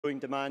growing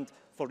demand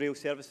for rail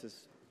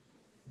services.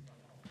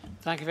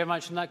 Thank you very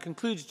much, and that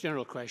concludes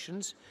general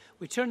questions.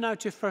 We turn now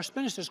to First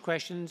Minister's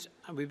questions,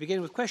 and we begin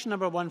with question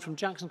number 1 from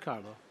Jackson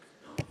Carlo.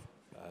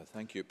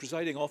 Thank you.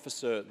 Presiding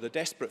Officer, the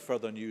desperate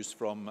further news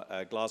from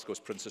Glasgow's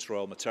Princess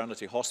Royal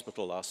Maternity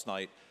Hospital last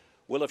night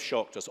will have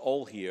shocked us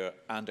all here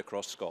and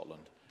across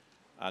Scotland.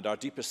 And our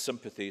deepest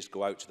sympathies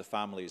go out to the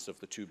families of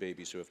the 2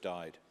 babies who have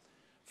died.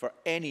 For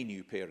any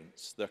new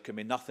parents, there can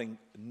be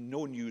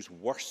no news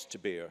worse to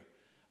bear,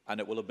 and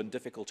it will have been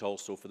difficult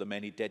also for the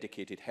many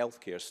dedicated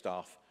healthcare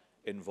staff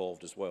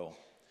involved as well.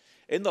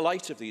 In the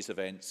light of these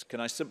events, can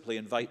I simply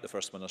invite the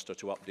First Minister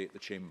to update the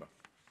Chamber?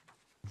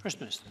 First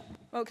Minister.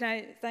 Well, can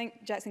I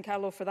thank Jackson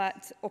Carlo for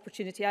that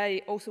opportunity?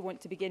 I also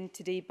want to begin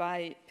today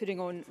by putting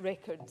on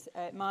record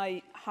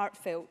my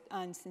heartfelt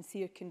and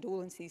sincere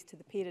condolences to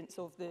the parents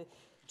of the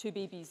 2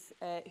 babies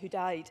who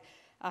died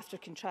after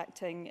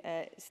contracting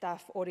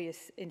Staph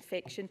aureus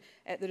infection.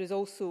 There is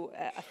also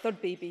a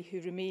 3rd baby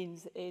who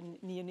remains in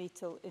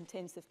neonatal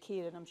intensive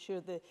care, and I'm sure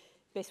the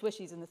best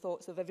wishes and the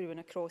thoughts of everyone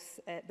across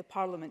the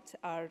Parliament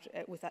are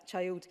with that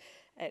child,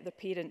 their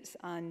parents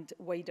and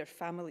wider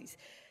families.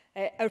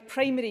 Our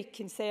primary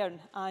concern,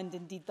 and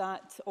indeed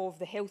that of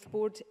the Health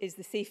Board, is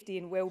the safety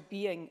and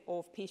well-being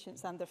of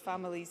patients and their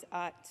families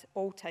at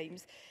all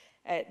times.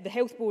 The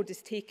Health Board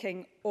is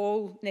taking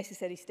all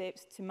necessary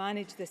steps to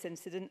manage this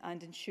incident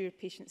and ensure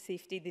patient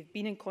safety. They've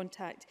been in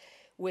contact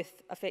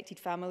with affected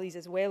families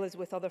as well as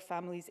with other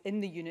families in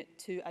the unit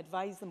to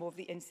advise them of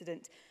the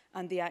incident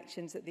and the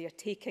actions that they are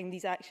taking.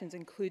 These actions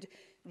include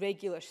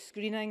regular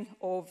screening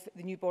of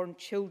the newborn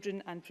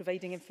children and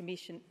providing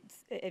information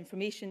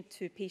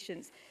to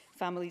patients,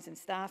 families and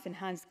staff.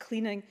 Enhanced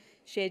cleaning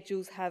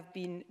schedules have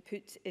been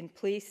put in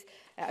place.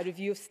 A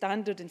review of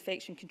standard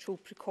infection control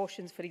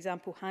precautions, for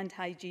example, hand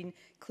hygiene,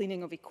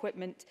 cleaning of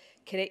equipment,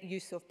 correct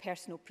use of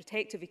personal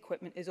protective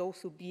equipment is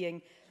also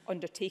being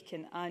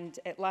undertaken. And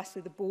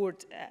lastly, the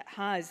board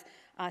has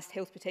asked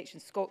Health Protection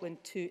Scotland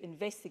to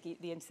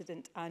investigate the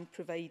incident and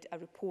provide a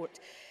report.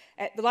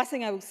 The last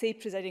thing I will say,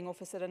 Presiding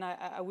Officer, and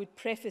I would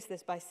preface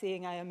this by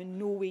saying I am in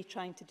no way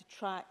trying to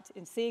detract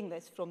in saying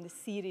this from the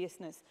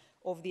seriousness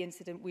of the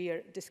incident we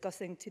are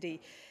discussing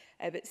today.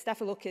 But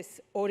Staphylococcus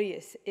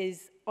aureus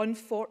is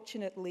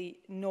unfortunately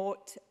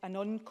not an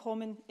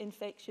uncommon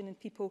infection in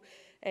people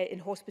in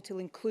hospital,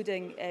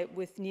 including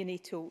with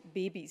neonatal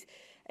babies.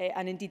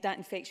 And indeed that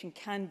infection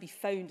can be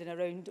found in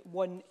around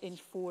 1 in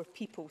 4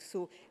 people.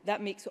 So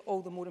that makes it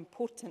all the more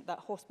important that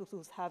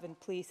hospitals have in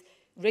place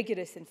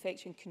rigorous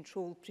infection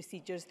control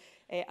procedures,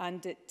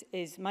 and it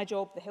is my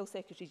job, the Health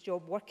Secretary's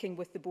job, working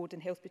with the Board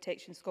and Health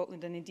Protection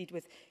Scotland and indeed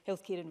with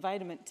Healthcare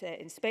Environment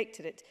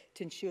Inspectorate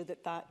to ensure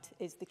that that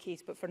is the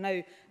case. But for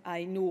now,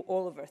 I know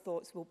all of our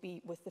thoughts will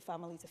be with the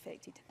families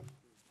affected.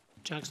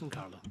 Jackson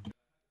Carlo.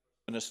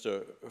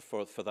 Minister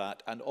for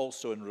that, and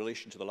also in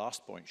relation to the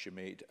last point she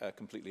made,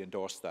 completely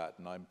endorse that,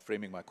 and I'm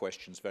framing my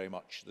questions very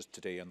much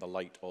today in the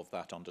light of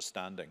that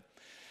understanding.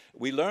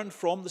 We learned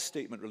from the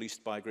statement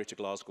released by Greater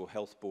Glasgow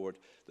Health Board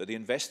that the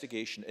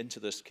investigation into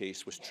this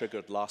case was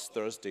triggered last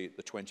Thursday,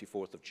 the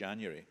 24th of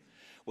January.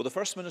 Will the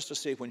First Minister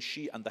say when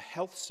she and the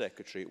Health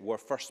Secretary were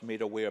first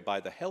made aware by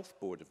the Health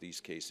Board of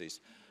these cases,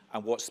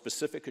 and what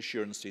specific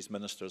assurances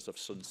ministers have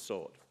since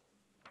sought?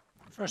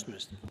 First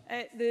Minister.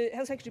 The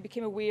Health Secretary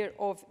became aware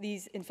of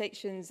these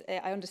infections,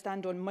 I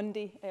understand, on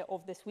Monday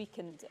of this week,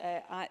 and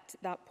at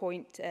that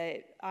point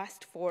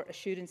asked for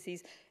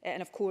assurances.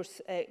 And of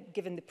course,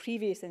 given the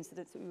previous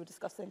incidents that we were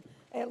discussing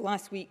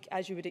last week,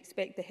 as you would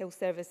expect, the Health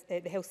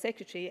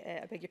Secretary,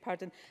 I beg your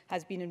pardon,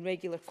 has been in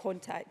regular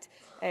contact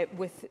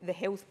with the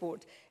Health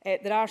Board.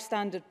 There are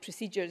standard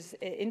procedures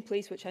in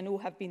place, which I know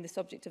have been the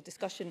subject of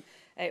discussion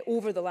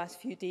over the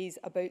last few days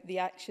about the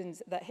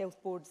actions that health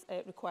boards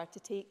require to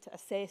take to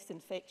assess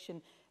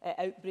infection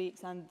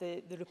outbreaks and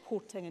the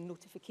reporting and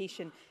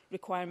notification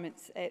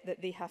requirements that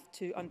they have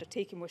to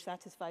undertake, and we're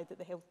satisfied that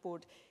the Health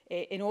Board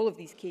in all of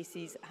these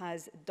cases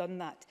has done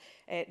that.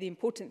 The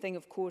important thing,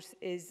 of course,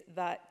 is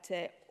that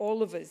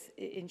all of us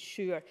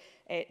ensure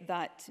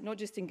that not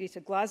just in Greater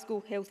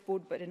Glasgow Health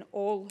Board but in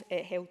all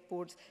health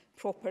boards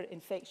proper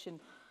infection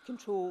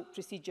control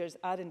procedures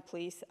are in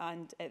place,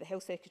 and the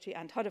Health Secretary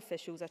and her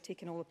officials are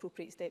taking all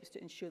appropriate steps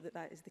to ensure that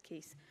that is the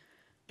case.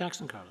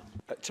 Jackson Carlo.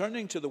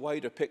 Turning to the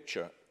wider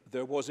picture,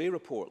 there was a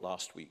report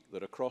last week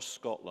that across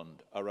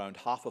Scotland, around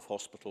half of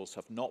hospitals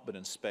have not been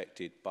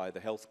inspected by the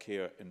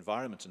Healthcare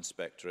Environment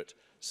Inspectorate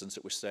since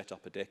it was set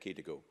up a decade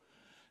ago.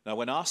 Now,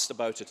 when asked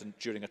about it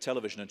during a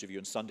television interview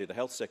on Sunday, the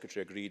Health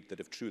Secretary agreed that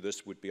if true,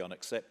 this would be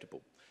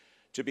unacceptable.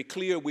 To be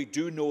clear, we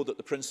do know that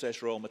the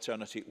Princess Royal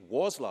Maternity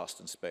was last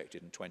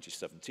inspected in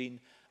 2017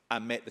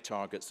 and met the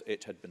targets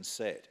it had been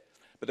set.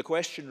 But the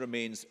question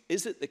remains,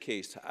 is it the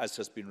case, as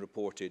has been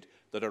reported,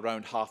 that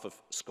around half of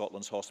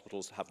Scotland's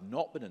hospitals have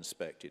not been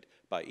inspected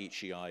by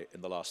HEI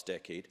in the last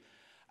decade?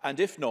 And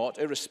if not,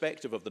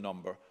 irrespective of the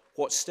number,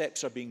 what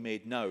steps are being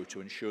made now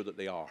to ensure that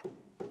they are?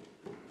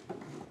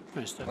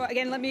 Well,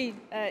 again, let me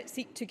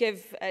seek to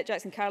give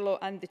Jackson Carlo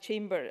and the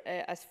Chamber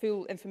as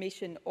full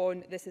information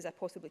on this as I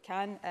possibly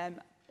can.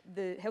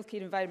 the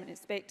Healthcare Environment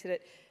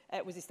Inspectorate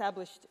was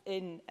established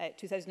in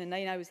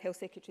 2009. I was Health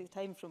Secretary at the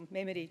time. From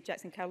memory,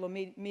 Jackson Carlaw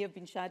may have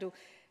been shadow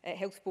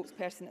health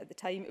spokesperson at the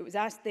time. It was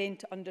asked then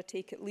to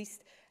undertake at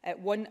least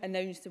one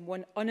announced and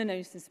one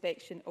unannounced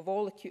inspection of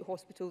all acute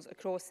hospitals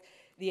across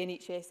the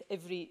NHS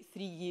every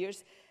 3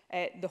 years.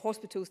 The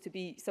hospitals to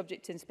be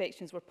subject to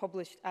inspections were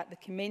published at the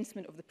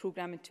commencement of the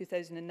programme in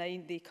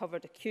 2009. They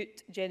covered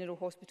acute general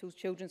hospitals,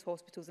 children's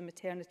hospitals and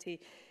maternity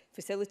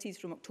facilities.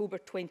 From October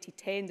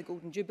 2010, the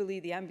Golden Jubilee,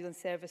 the ambulance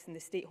service and the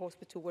State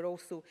Hospital were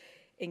also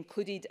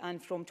included,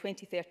 and from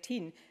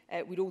 2013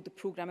 we rolled the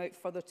programme out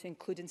further to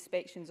include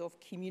inspections of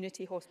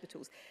community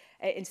hospitals.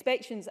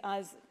 Inspections,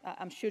 as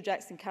I'm sure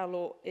Jackson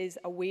Carlaw is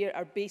aware,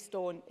 are based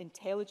on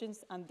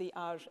intelligence and they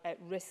are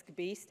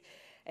risk-based.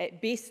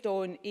 Based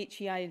on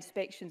HEI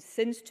inspections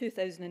since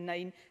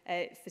 2009,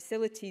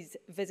 facilities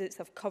visits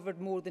have covered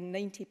more than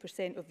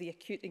 90% of the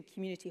acute and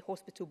community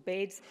hospital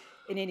beds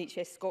in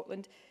NHS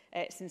Scotland.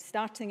 Since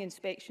starting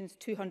inspections,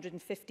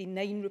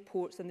 259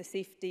 reports on the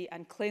safety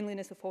and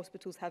cleanliness of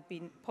hospitals have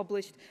been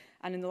published,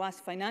 and in the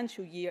last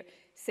financial year,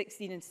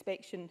 16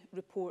 inspection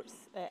reports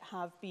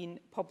have been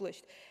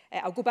published.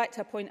 I'll go back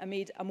to a point I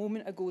made a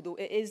moment ago, though.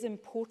 It is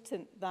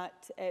important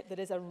that there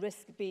is a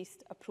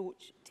risk-based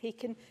approach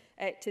taken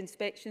to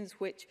inspections,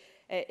 which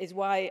is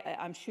why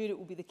I'm sure it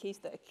will be the case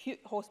that acute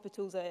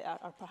hospitals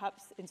are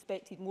perhaps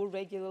inspected more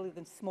regularly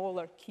than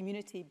smaller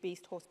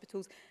community-based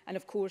hospitals. And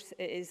of course,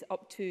 it is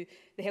up to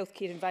the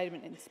Healthcare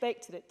Environment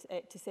Inspectorate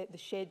to set the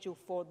schedule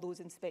for those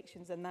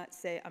inspections, and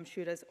that's, I'm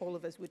sure, as all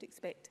of us would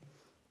expect.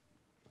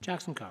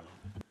 Jackson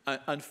Carlaw.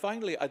 And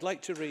finally, I'd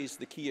like to raise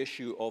the key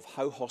issue of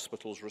how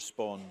hospitals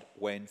respond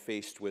when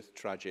faced with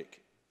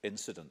tragic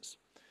incidents.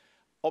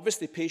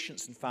 Obviously,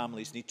 patients and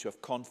families need to have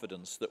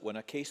confidence that when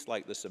a case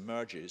like this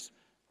emerges,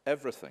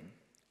 everything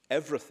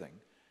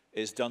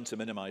is done to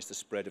minimise the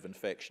spread of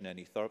infection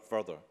any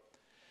further.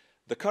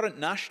 The current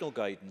national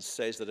guidance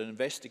says that an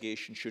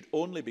investigation should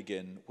only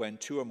begin when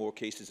 2 or more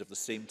cases of the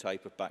same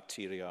type of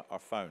bacteria are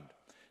found.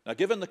 Now,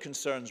 given the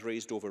concerns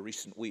raised over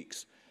recent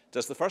weeks,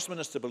 does the First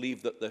Minister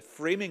believe that the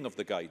framing of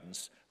the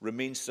guidance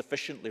remains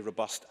sufficiently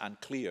robust and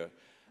clear?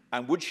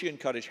 And would she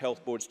encourage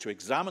health boards to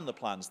examine the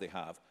plans they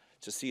have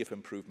to see if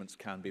improvements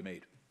can be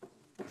made?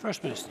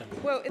 First Minister.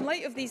 Well, in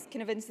light of these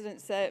kind of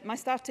incidents, my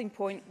starting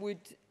point would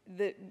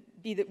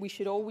be that we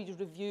should always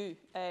review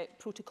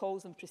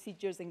protocols and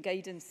procedures and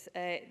guidance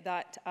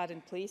that are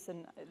in place,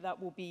 and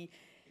that will be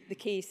the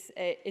case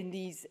in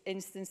these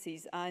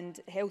instances,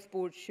 and health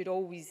boards should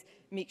always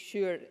make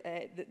sure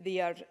that they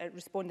are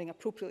responding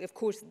appropriately. Of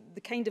course,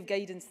 the kind of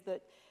guidance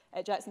that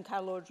Jackson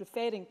Carlaw is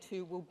referring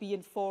to will be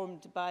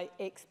informed by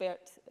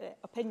expert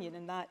opinion,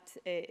 and that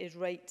is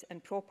right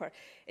and proper.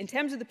 In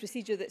terms of the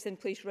procedure that's in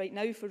place right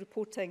now for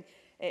reporting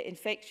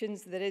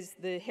infections, there is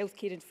the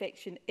Healthcare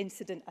Infection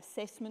Incident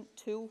Assessment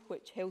tool,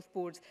 which health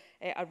boards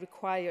are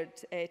required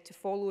to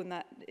follow, and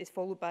that is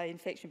followed by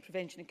infection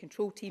prevention and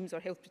control teams or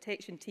health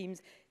protection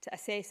teams to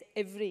assess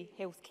every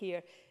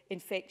healthcare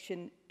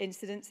infection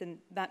incidents, and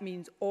that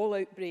means all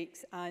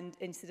outbreaks and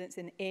incidents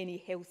in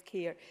any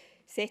healthcare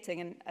setting.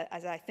 And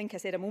as I think I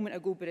said a moment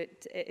ago, but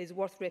it is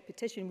worth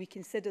repetition, we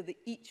consider that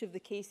each of the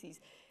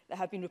cases that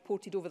have been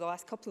reported over the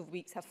last couple of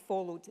weeks have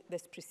followed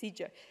this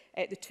procedure.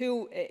 The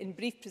tool, in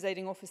brief,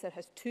 Presiding Officer,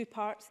 has 2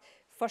 parts.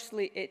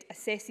 Firstly, it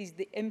assesses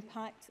the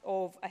impact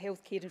of a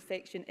healthcare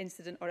infection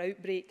incident or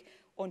outbreak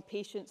on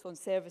patients, on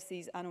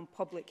services and on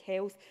public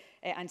health.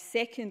 And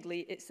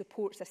secondly, it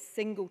supports a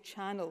single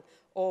channel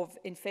of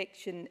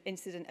infection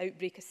incident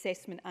outbreak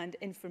assessment and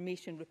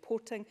information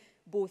reporting,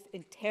 both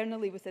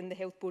internally within the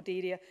Health Board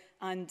area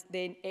and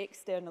then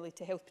externally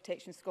to Health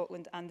Protection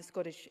Scotland and the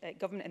Scottish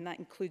Government, and that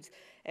includes,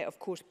 of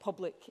course,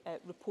 public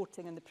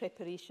reporting and the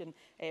preparation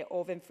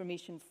of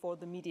information for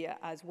the media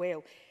as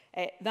well.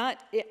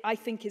 That, I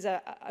think, is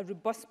a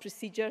robust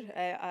procedure.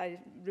 I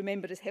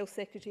remember as Health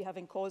Secretary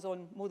having cause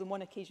on more than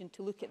one occasion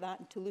to look at that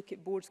and to look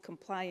at boards'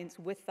 compliance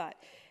with that.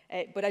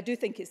 But I do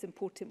think it's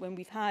important when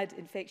we've had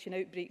infection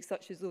outbreaks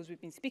such as those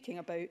we've been speaking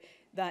about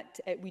that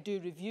we do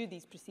review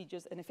these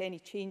procedures, and if any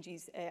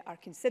changes are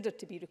considered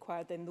to be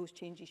required, then those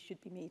changes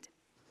should be made.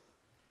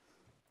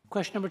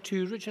 Question number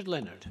 2, Richard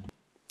Leonard.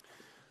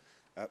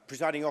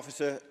 Presiding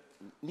Officer,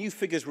 new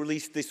figures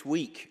released this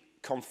week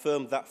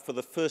confirmed that for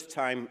the first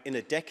time in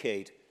a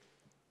decade,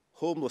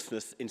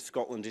 homelessness in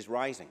Scotland is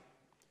rising.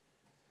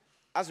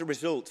 As a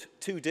result,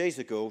 2 days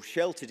ago,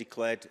 Shelter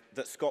declared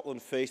that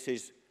Scotland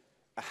faces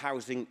a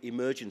housing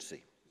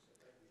emergency,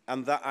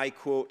 and that, I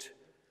quote,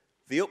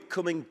 "The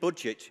upcoming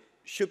budget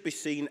should be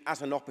seen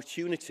as an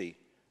opportunity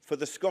for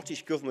the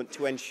Scottish Government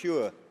to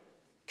ensure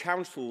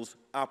councils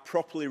are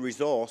properly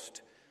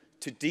resourced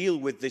to deal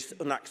with this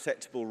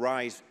unacceptable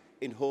rise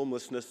in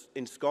homelessness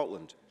in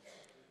Scotland."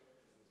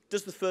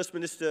 Does the First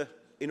Minister,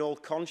 in all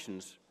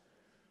conscience,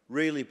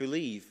 really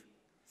believe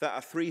that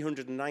a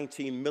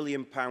 £319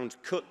 million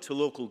cut to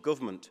local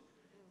government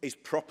is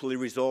properly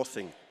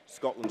resourcing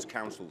Scotland's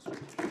councils?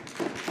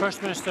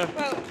 First Minister.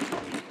 Well,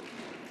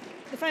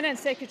 the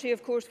Finance Secretary,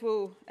 of course,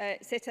 will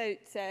set out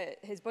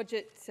his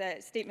budget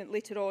statement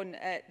later on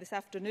this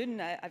afternoon.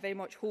 I very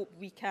much hope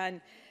we can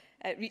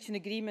reach an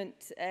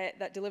agreement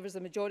that delivers a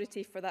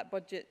majority for that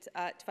budget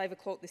at 5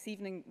 o'clock this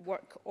evening.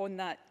 Work on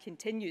that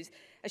continues.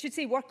 I should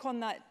say work on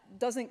that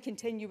doesn't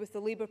continue with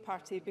the Labour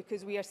Party,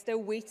 because we are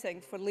still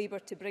waiting for Labour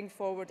to bring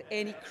forward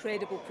any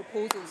credible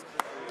proposals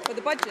for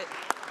the budget.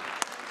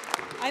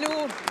 I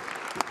know,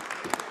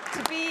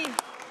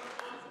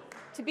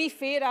 to be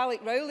fair,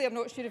 Alec Rowley, I'm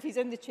not sure if he's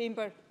in the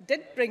chamber,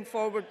 did bring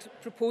forward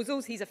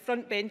proposals. He's a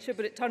front bencher,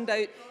 but it turned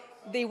out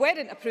they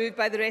weren't approved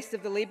by the rest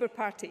of the Labour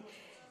Party.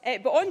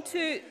 But on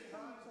to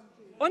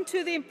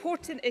the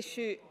important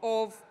issue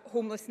of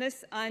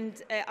homelessness,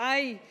 and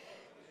I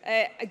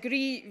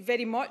agree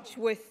very much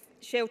with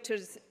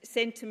Shelter's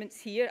sentiments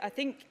here. I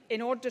think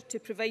in order to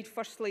provide,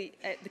 firstly,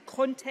 the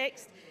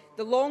context,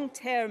 the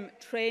long-term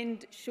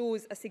trend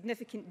shows a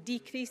significant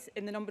decrease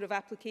in the number of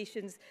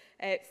applications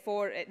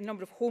for the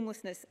number of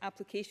homelessness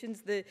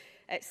applications. The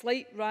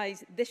slight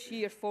rise this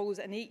year follows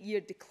an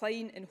 8-year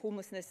decline in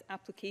homelessness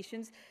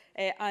applications,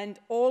 and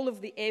all of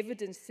the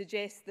evidence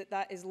suggests that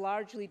that is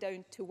largely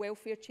down to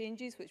welfare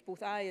changes, which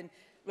both I and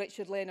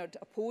Richard Leonard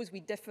oppose. We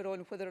differ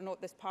on whether or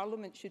not this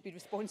Parliament should be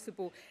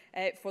responsible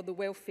for the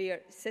welfare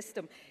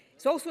system.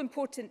 It's also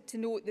important to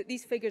note that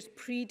these figures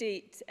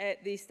predate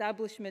the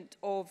establishment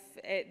of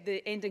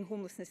the Ending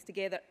Homelessness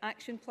Together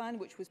Action Plan,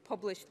 which was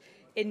published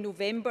in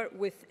November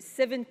with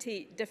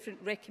 70 different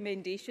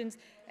recommendations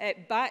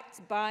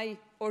backed by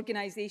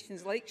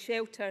organisations like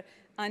Shelter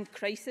and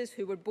Crisis,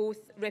 who were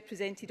both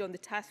represented on the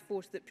task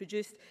force that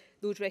produced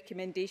those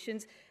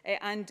recommendations.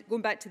 And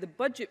going back to the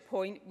budget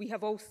point, we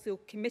have also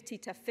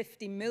committed to a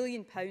 £50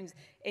 million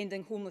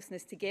Ending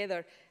Homelessness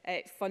Together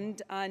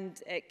fund,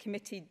 and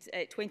committed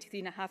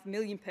 £23.5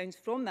 million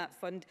from that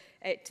fund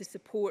to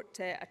support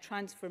a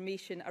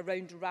transformation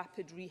around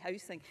rapid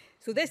rehousing.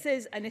 So this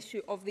is an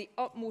issue of the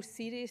utmost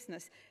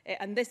seriousness,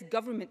 and this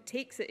government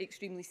takes it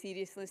extremely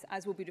seriously,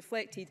 as will be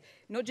reflected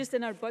not just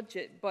in our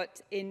budget,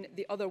 but in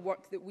the other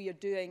work that we are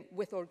doing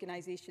with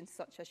organisations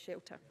such as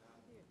Shelter.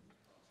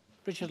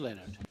 Richard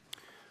Leonard.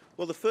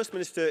 Well, the First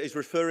Minister is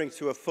referring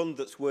to a fund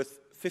that's worth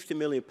 £50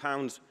 million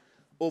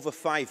over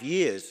 5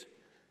 years,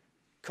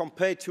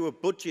 compared to a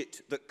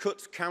budget that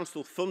cuts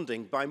council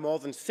funding by more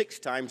than 6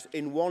 times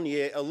in 1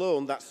 year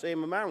alone, that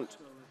same amount.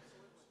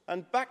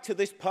 And back to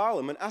this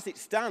Parliament, as it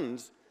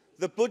stands,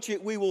 the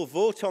budget we will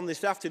vote on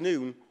this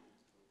afternoon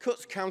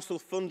cuts council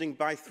funding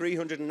by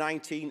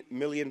 £319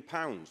 million.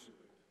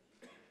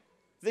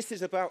 This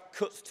is about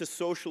cuts to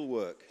social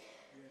work,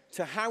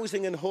 to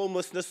housing and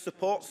homelessness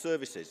support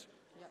services,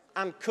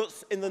 and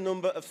cuts in the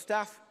number of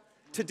staff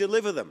to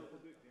deliver them.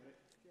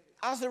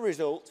 As a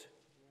result,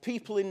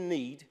 people in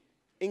need,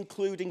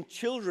 including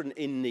children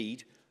in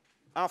need,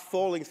 are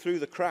falling through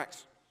the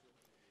cracks.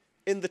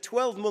 In the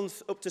 12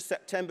 months up to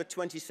September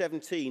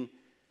 2017,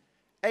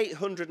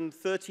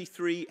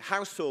 833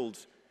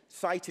 households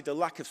cited a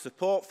lack of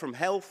support from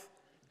health,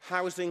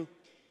 housing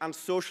and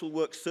social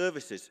work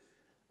services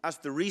as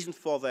the reason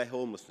for their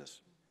homelessness.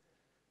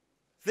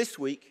 This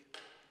week,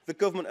 the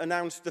government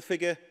announced the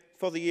figure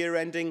for the year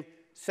ending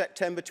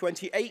September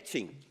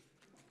 2018.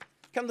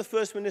 Can the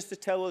First Minister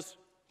tell us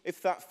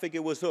if that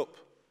figure was up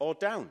or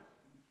down?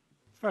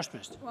 First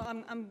Minister. Well,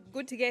 I'm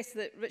going to guess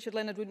that Richard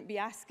Leonard wouldn't be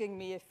asking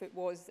me if it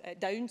was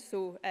down,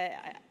 so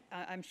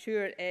I'm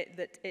sure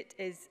that it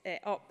is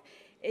up.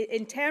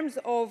 In terms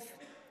of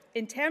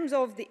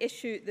the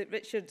issue that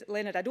Richard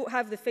Leonard, I don't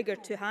have the figure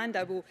to hand.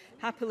 I will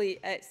happily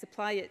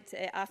supply it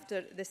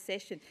after this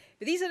session.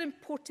 But these are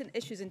important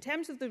issues. In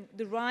terms of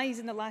the rise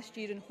in the last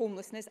year in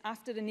homelessness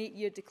after an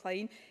 8-year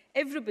decline,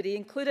 everybody,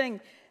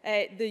 including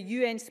the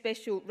UN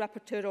Special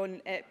Rapporteur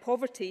on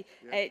Poverty,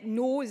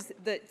 knows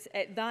that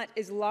that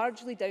is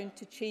largely down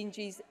to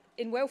changes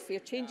in welfare,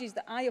 changes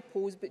that I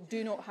oppose but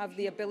do not have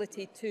the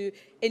ability to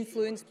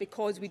influence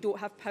because we don't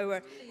have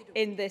power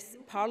in this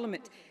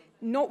Parliament.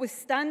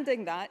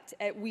 Notwithstanding that,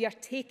 we are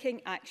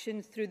taking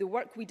action through the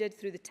work we did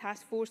through the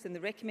task force and the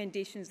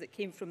recommendations that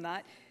came from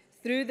that,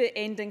 through the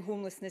Ending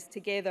Homelessness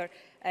Together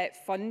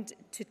fund,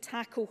 to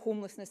tackle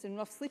homelessness and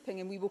rough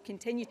sleeping, and we will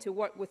continue to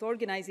work with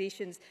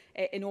organisations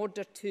in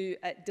order to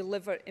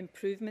deliver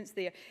improvements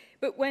there.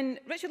 But when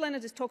Richard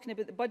Leonard is talking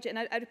about the budget,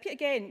 and I repeat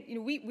again,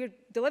 we're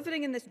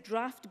delivering in this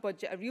draft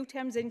budget a real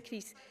terms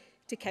increase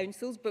to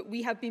councils, but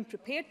we have been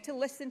prepared to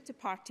listen to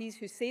parties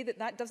who say that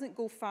that doesn't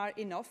go far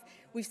enough.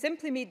 We've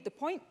simply made the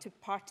point to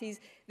parties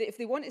that if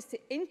they want us to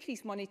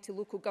increase money to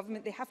local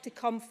government, they have to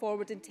come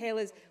forward and tell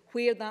us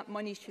where that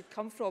money should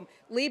come from.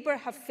 Labour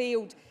have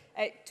failed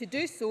to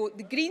do so.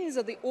 The Greens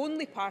are the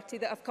only party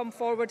that have come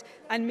forward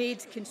and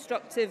made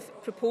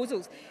constructive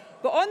proposals.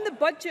 But on the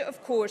budget,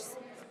 of course,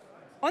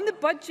 on the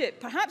budget,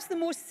 perhaps the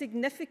most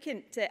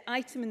significant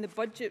item in the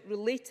budget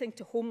relating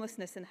to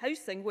homelessness and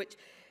housing, which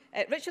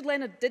Richard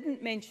Leonard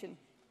didn't mention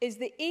is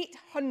the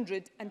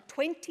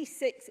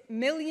 £826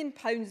 million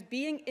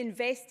being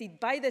invested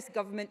by this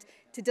government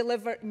to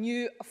deliver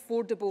new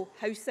affordable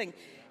housing.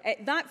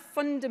 That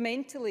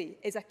fundamentally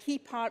is a key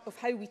part of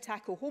how we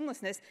tackle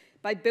homelessness,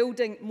 by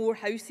building more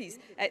houses.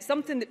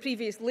 Something that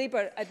previous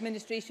Labour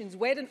administrations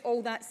weren't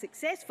all that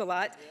successful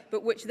at,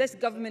 but which this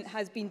government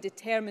has been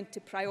determined to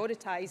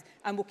prioritise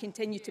and will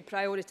continue to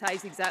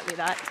prioritise exactly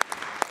that.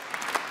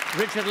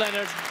 Richard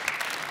Leonard.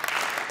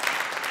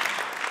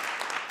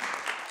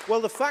 Well,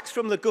 the facts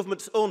from the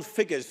government's own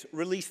figures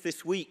released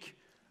this week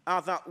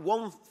are that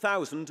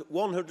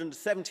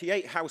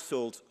 1,178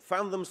 households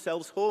found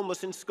themselves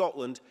homeless in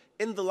Scotland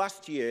in the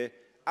last year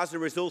as a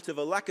result of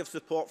a lack of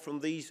support from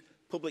these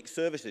public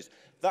services.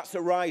 That's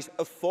a rise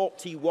of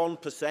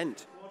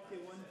 41%.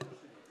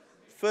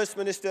 First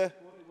Minister,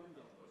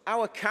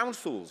 our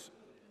councils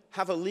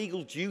have a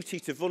legal duty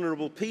to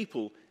vulnerable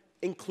people,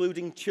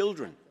 including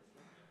children.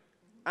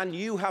 And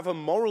you have a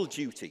moral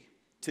duty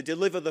to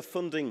deliver the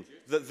funding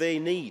that they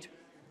need.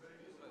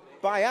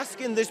 By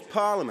asking this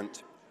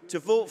Parliament to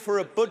vote for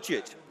a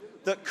budget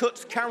that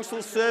cuts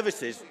council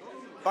services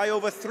by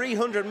over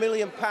 £300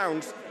 million,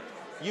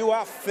 you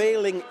are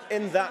failing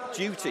in that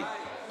duty.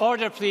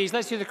 Order, please.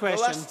 Let's hear the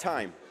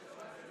question.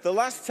 The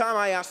last time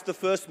I asked the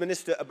First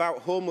Minister about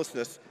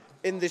homelessness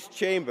in this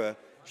chamber,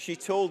 she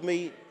told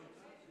me,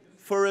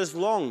 for as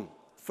long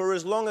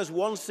as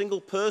one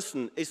single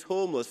person is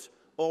homeless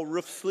or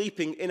rough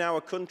sleeping in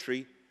our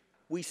country,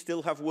 we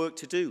still have work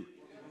to do.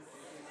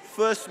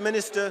 First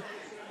Minister,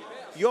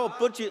 your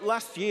budget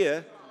last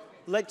year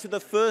led to the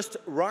first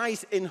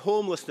rise in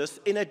homelessness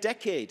in a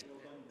decade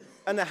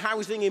and a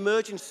housing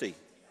emergency.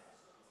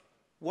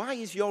 Why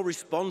is your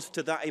response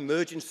to that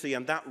emergency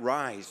and that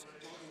rise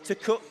to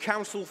cut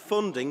council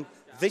funding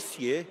this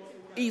year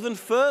even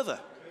further?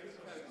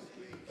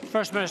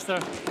 First Minister.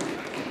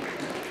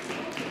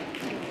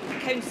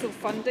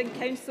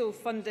 Council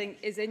funding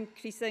is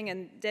increasing,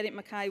 and Derek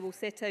Mackay will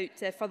set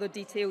out further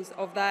details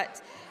of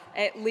that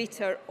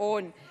later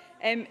on.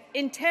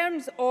 In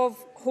terms of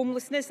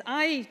homelessness,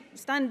 I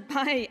stand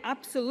by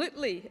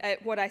absolutely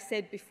what I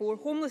said before.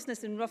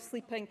 Homelessness and rough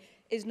sleeping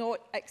is not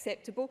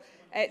acceptable.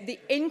 The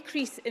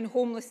increase in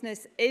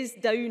homelessness is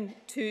down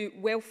to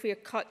welfare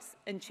cuts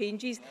and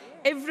changes.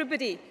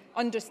 Everybody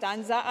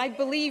understands that. I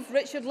believe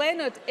Richard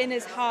Leonard, in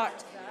his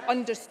heart,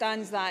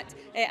 understands that.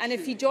 And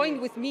if he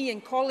joined with me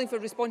in calling for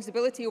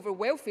responsibility over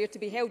welfare to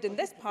be held in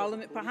this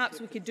Parliament, perhaps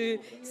we could do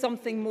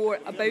something more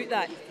about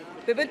that.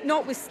 But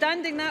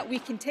notwithstanding that, we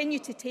continue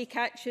to take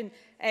action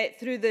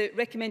through the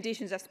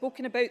recommendations I've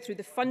spoken about, through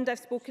the fund I've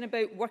spoken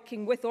about,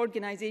 working with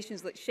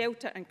organisations like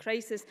Shelter and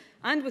Crisis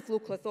and with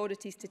local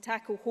authorities to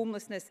tackle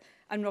homelessness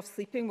and rough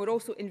sleeping. We're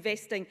also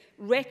investing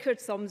record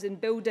sums in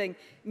building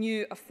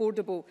new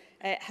affordable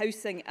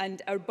housing,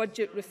 and our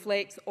budget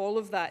reflects all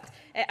of that.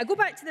 I go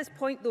back to this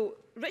point, though.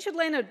 Richard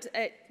Leonard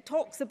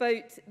talks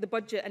about the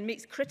budget and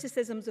makes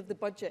criticisms of the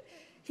budget.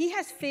 He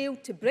has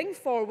failed to bring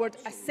forward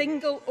a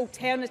single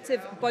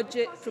alternative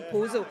budget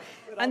proposal,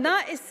 and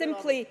that is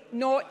simply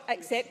not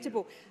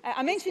acceptable.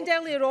 I mentioned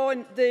earlier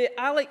on the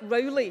Alec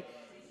Rowley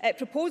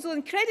proposal,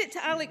 and credit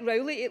to Alec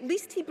Rowley, at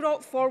least he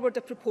brought forward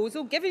a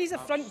proposal. Given he's a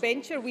front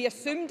bencher, we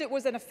assumed it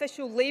was an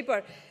official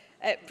Labour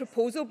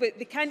proposal, but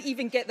they can't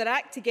even get their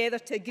act together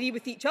to agree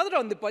with each other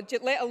on the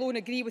budget, let alone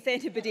agree with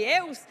anybody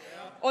else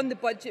on the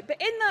budget.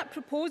 But in that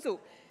proposal,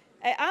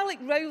 Alec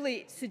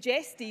Rowley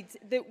suggested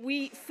that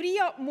we free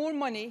up more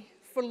money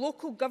for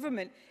local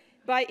government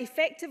by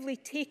effectively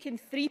taking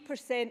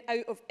 3%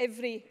 out of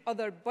every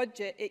other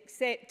budget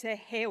except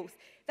health.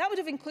 That would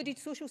have included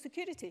social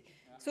security.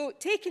 So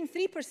taking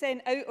 3%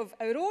 out of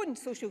our own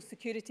social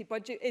security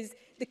budget is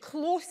the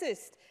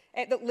closest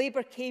that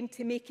Labour came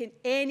to making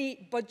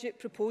any budget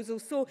proposal.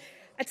 So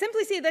I'd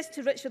simply say this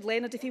to Richard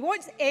Leonard: if he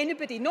wants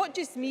anybody, not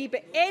just me,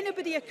 but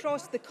anybody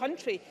across the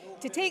country,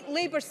 to take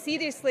Labour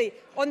seriously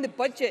on the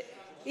budget,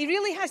 he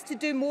really has to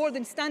do more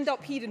than stand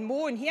up here and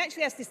moan. He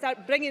actually has to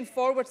start bringing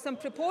forward some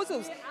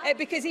proposals,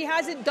 because he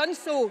hasn't done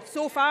so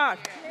far.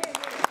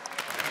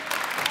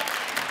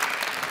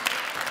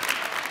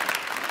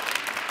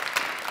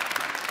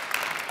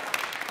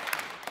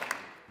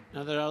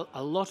 Now, there are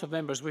a lot of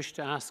members wish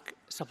to ask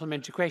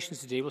supplementary questions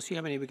today. We'll see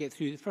how many we get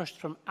through. The first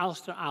from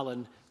Alistair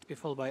Allen, to be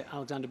followed by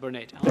Alexander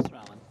Burnett. Alistair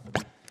Allen.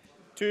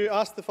 To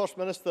ask the First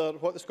Minister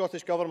what the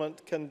Scottish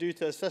Government can do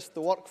to assist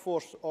the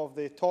workforce of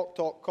the Talk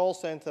Talk call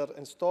centre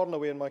in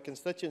Stornoway in my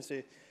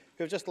constituency,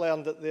 who have just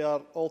learned that they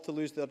are all to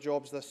lose their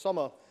jobs this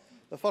summer.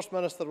 The First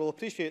Minister will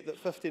appreciate that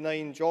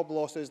 59 job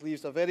losses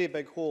leaves a very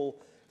big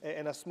hole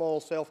in a small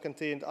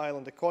self-contained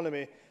island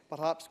economy,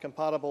 perhaps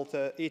comparable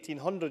to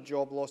 1,800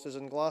 job losses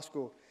in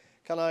Glasgow.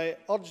 Can I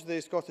urge the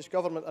Scottish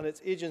Government and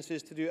its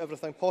agencies to do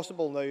everything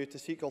possible now to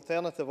seek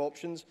alternative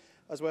options,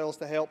 as well as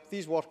to help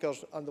these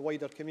workers and the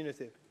wider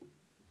community?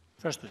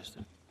 First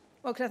Minister.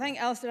 Well, can I thank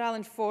Alistair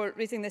Allen for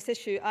raising this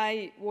issue?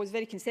 I was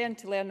very concerned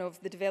to learn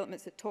of the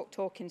developments at Talk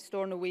Talk in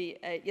Stornoway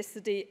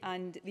yesterday,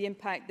 and the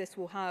impact this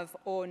will have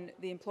on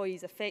the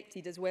employees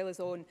affected, as well as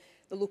on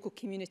the local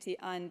community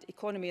and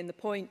economy. And the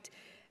point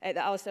that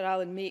Alistair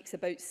Allen makes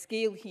about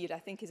scale here, I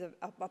think is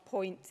a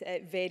point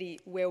very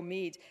well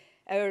made.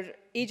 Our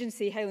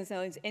agency, Highlands and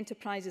Islands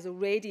Enterprise, is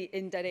already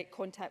in direct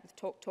contact with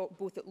TalkTalk,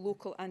 both at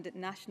local and at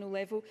national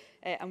level,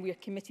 and we are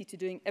committed to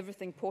doing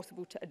everything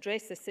possible to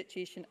address this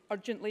situation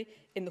urgently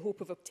in the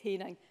hope of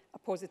obtaining a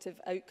positive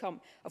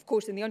outcome. Of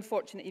course, in the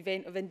unfortunate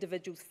event of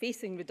individuals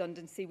facing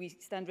redundancy, we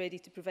stand ready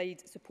to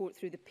provide support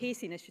through the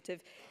PACE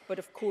initiative, but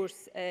of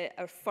course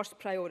our first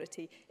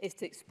priority is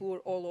to explore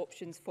all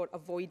options for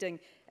avoiding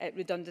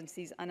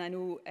redundancies, and I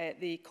know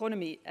the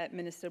Economy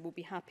Minister will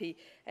be happy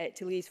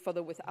to liaise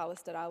further with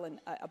Alistair Allen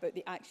about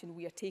the action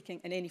we are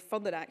taking and any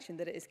further action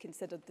that it is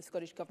considered the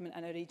Scottish Government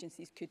and our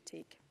agencies could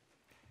take.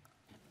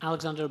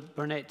 Alexander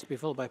Burnett, to be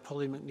followed by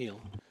Pauline McNeill.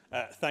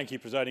 Thank you,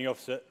 Presiding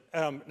Officer.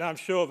 Now, I'm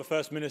sure the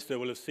First Minister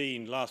will have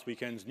seen last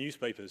weekend's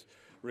newspapers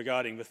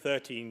regarding the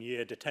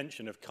 13-year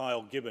detention of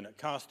Kyle Gibbon at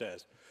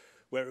Carstairs,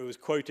 where it was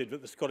quoted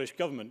that the Scottish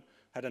Government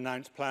had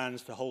announced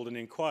plans to hold an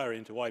inquiry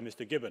into why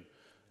Mr Gibbon,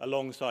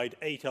 alongside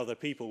 8 other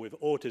people with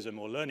autism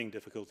or learning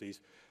difficulties,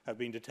 have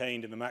been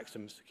detained in the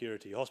maximum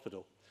security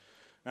hospital.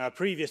 Now, a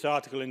previous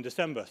article in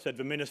December said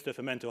the Minister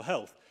for Mental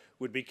Health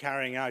would be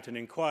carrying out an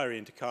inquiry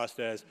into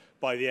Carstairs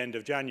by the end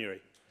of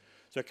January.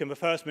 So can the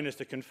First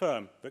Minister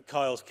confirm that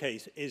Kyle's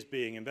case is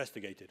being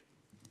investigated?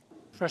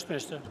 First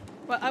Minister.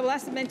 Well, I will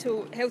ask the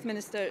Mental Health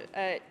Minister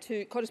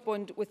to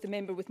correspond with the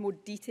member with more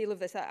detail of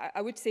this.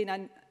 I would say, and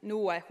I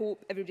know, I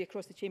hope everybody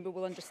across the chamber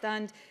will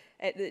understand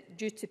that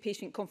due to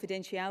patient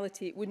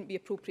confidentiality, it wouldn't be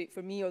appropriate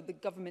for me or the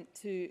government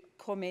to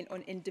comment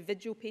on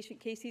individual patient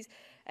cases.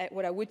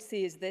 What I would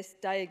say is this: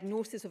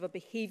 diagnosis of a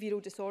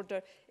behavioural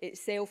disorder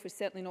itself is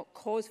certainly not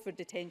cause for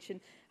detention,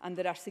 and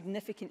there are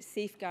significant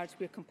safeguards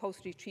where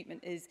compulsory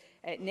treatment is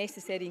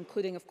necessary,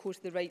 including, of course,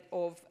 the right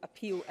of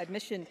appeal.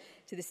 Admission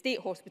to the state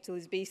hospital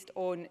is based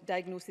on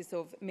diagnosis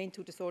of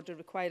mental disorder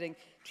requiring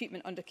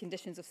treatment under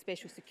conditions of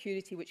special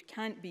security, which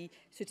can't be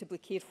suitably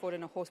cared for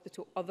in a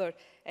hospital other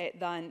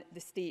than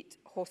the state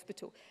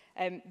hospital.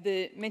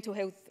 The Mental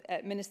Health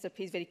Minister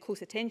pays very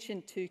close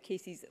attention to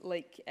cases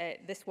like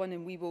this one,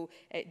 and we will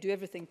do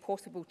everything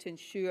possible to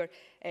ensure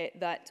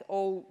that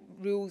all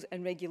rules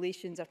and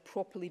regulations are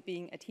properly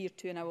being adhered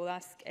to. And I will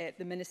ask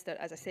the Minister,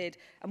 as I said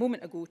a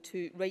moment ago,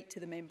 to write to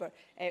the member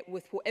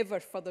with whatever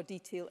further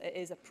detail it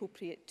is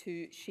appropriate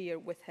to share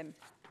with him.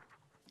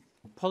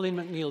 Pauline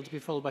McNeill, to be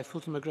followed by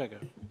Fulton McGregor.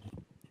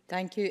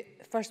 Thank you.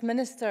 First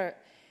Minister,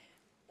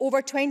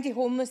 over 20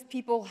 homeless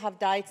people have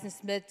died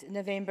since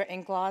mid-November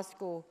in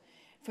Glasgow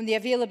from the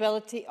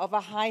availability of a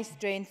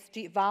high-strength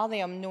street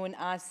Valium known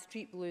as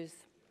street blues.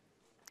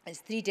 It's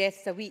 3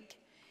 deaths a week.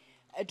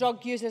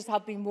 Drug users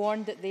have been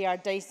warned that they are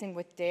dicing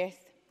with death.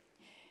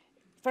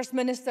 First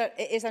Minister,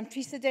 it is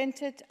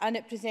unprecedented and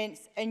it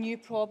presents a new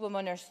problem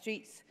on our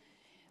streets.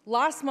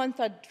 Last month,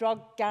 a drug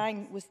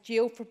gang was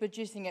jailed for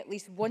producing at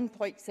least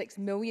 1.6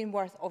 million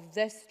worth of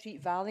this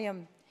street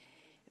Valium,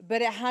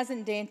 but it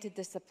hasn't dented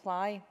the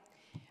supply.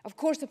 Of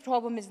course, the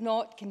problem is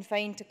not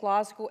confined to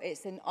Glasgow,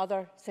 it's in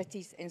other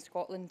cities in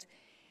Scotland,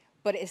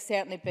 but it is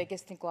certainly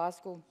biggest in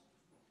Glasgow.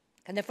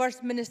 Can the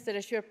First Minister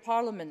assure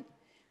Parliament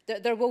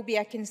that there will be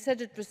a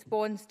considered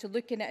response to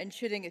looking at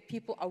ensuring that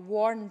people are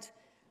warned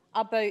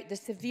about the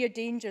severe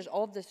dangers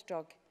of this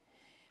drug?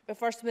 But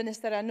First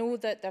Minister, I know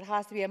that there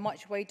has to be a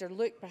much wider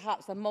look,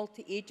 perhaps a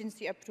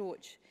multi-agency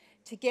approach,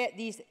 to get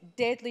these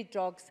deadly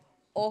drugs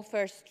off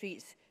our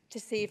streets to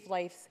save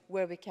lives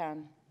where we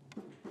can.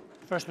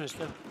 First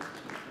Minister.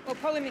 Well,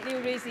 Pauline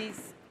McNeill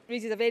raises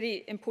a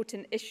very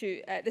important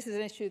issue. This is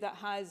an issue that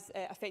has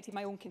affected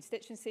my own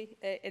constituency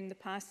in the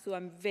past, so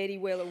I'm very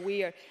well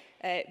aware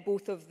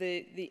both of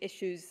the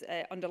issues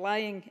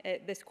underlying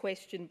this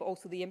question, but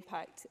also the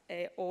impact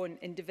on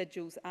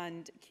individuals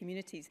and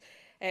communities.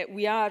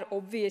 We are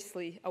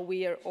obviously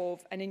aware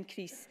of an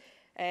increase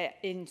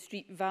in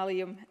street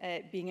Valium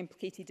being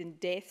implicated in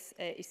deaths.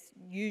 It's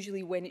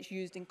usually when it's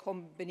used in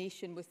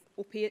combination with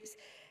opiates.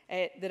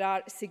 There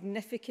are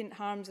significant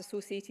harms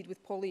associated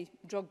with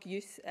polydrug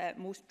use.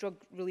 Most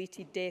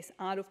drug-related deaths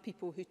are of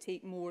people who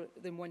take more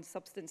than one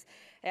substance.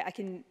 I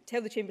can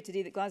tell the Chamber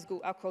today that Glasgow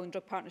Alcohol and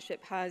Drug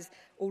Partnership has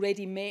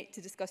already met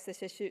to discuss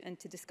this issue and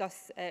to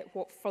discuss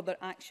what further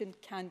action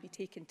can be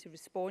taken to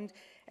respond.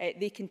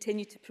 They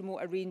continue to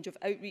promote a range of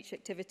outreach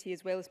activity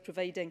as well as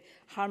providing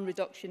harm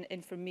reduction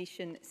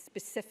information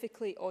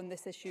specifically on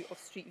this issue of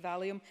street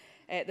Valium.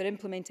 They're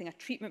implementing a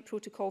treatment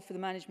protocol for the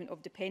management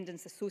of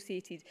dependence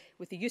associated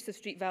with the use of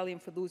street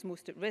Valium for those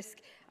most at risk,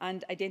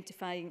 and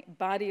identifying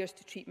barriers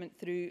to treatment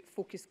through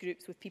focus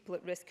groups with people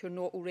at risk who are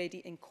not already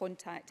in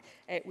contact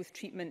with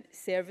treatment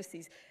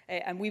services.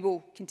 And we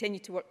will continue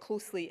to work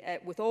closely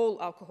with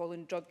all alcohol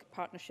and drug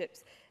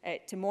partnerships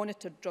to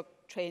monitor drug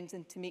trends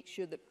and to make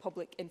sure that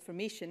public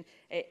information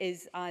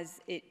is as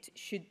it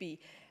should be.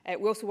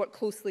 We also work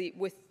closely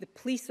with the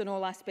police on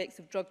all aspects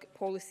of drug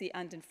policy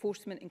and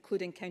enforcement,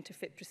 including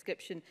counterfeit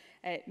prescription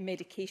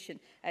medication.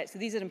 So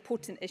these are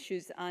important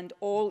issues, and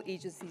all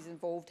agencies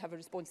involved have a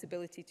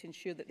responsibility to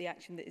ensure that the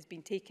action that is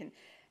being taken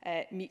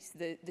meets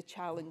the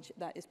challenge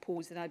that is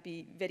posed. And I'd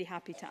be very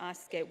happy to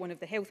ask one of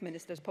the health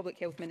ministers, Public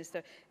Health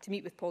Minister, to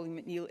meet with Pauline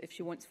McNeill if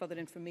she wants further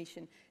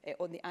information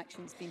on the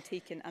actions being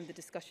taken and the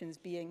discussions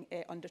being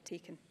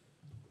undertaken.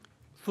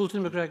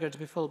 Fulton McGregor to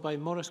be followed by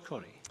Maurice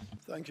Corrie.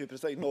 Thank you,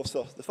 Presiding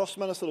Officer. The First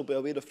Minister will be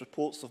aware of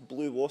reports of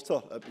blue water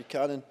at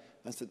Buchanan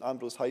and St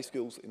Ambrose High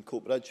Schools in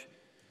Coatbridge.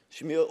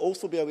 She may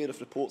also be aware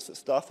of reports that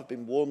staff have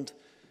been warned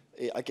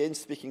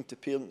against speaking to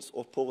parents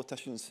or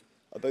politicians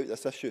about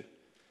this issue.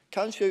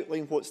 Can she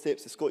outline what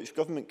steps the Scottish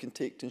Government can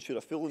take to ensure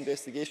a full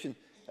investigation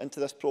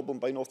into this problem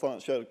by North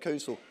Lanarkshire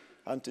Council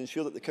and to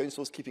ensure that the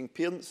Council is keeping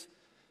parents,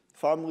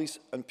 families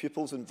and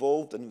pupils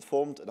involved and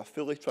informed in a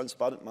fully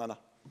transparent manner?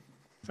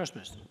 First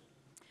Minister.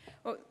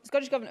 Well,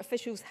 Scottish Government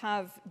officials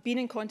have been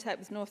in contact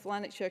with North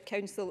Lanarkshire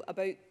Council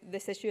about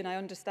this issue, and I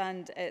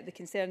understand the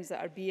concerns that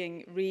are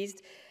being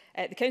raised.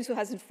 The Council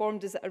has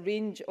informed us that a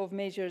range of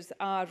measures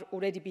are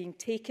already being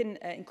taken,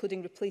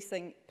 including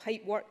replacing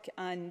pipework,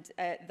 and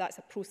that's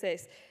a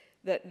process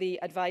that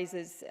the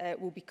advises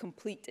will be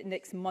complete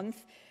next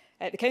month.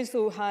 The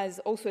Council has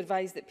also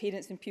advised that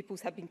parents and pupils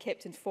have been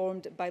kept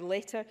informed by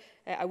letter.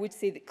 I would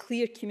say that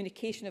clear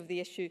communication of the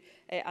issue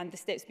and the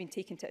steps being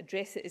taken to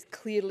address it is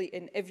clearly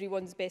in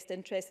everyone's best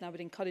interest, and I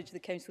would encourage the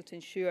Council to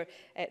ensure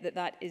that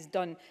that is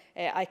done.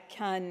 I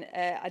can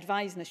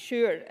advise and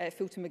assure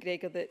Fulton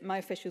McGregor that my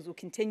officials will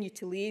continue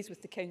to liaise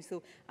with the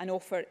Council and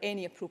offer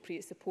any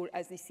appropriate support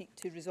as they seek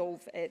to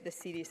resolve this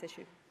serious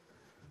issue.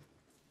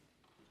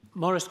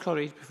 Maurice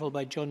Corrie, followed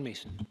by John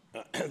Mason.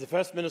 The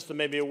First Minister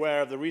may be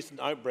aware of the recent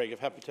outbreak of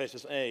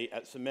hepatitis A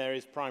at St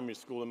Mary's Primary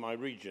School in my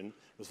region,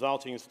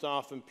 resulting in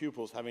staff and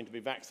pupils having to be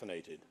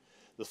vaccinated.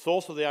 The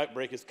source of the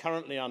outbreak is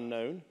currently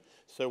unknown,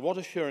 so what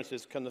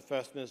assurances can the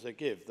First Minister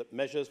give that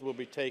measures will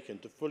be taken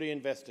to fully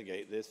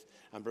investigate this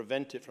and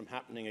prevent it from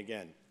happening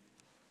again?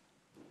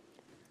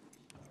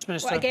 Well,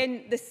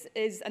 again, this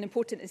is an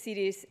important and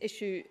serious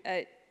issue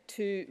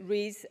to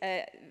raise.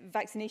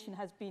 Vaccination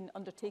has been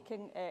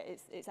undertaken.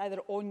 It's either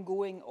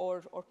ongoing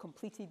or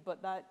completed,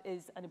 but that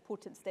is an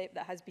important step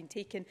that has been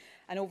taken.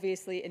 And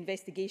obviously,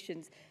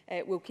 investigations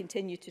will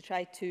continue to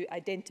try to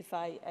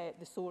identify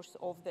the source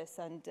of this.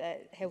 And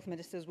health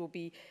ministers will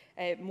be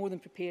more than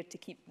prepared to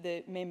keep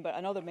the member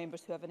and other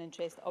members who have an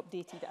interest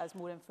updated as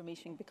more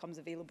information becomes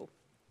available.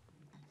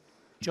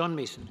 John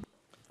Mason.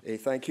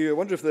 Thank you. I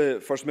wonder if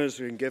the First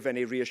Minister can give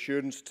any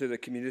reassurance to the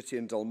community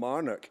in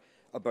Dalmarnock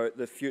about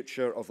the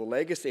future of the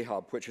Legacy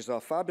Hub, which is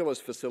a fabulous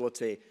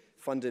facility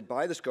funded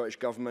by the Scottish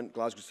Government,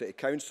 Glasgow City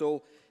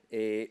Council,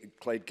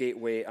 Clyde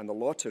Gateway and the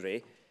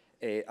Lottery,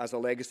 as a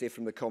legacy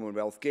from the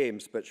Commonwealth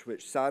Games,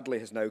 which sadly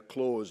has now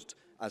closed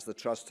as the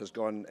Trust has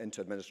gone into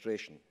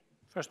administration.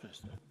 First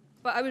Minister.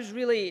 But I was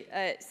really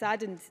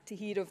saddened to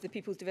hear of the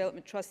People's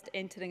Development Trust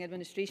entering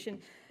administration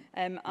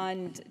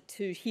and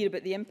to hear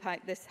about the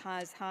impact this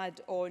has had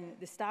on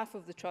the staff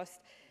of the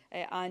Trust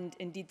and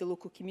indeed the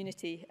local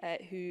community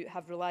who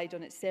have relied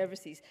on its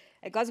services.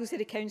 Glasgow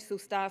City Council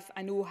staff,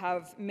 I know,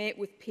 have met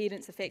with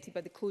parents affected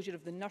by the closure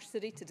of the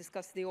nursery to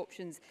discuss the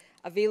options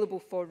available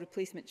for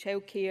replacement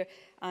childcare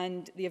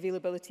and the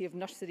availability of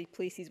nursery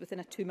places within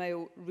a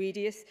 2-mile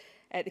radius.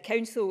 The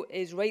Council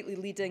is rightly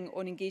leading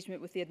on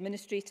engagement with the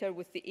administrator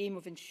with the aim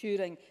of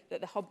ensuring that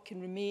the hub can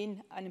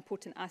remain an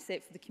important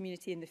asset for the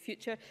community in the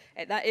future.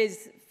 That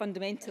is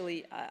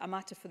fundamentally a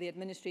matter for the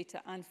administrator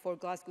and for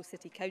Glasgow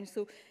City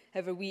Council.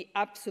 However, we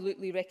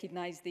absolutely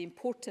recognise the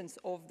importance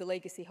of the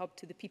Legacy Hub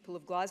to the people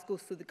of Glasgow,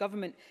 so the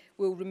Government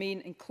will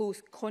remain in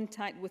close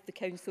contact with the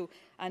Council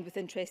and with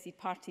interested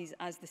parties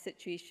as the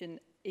situation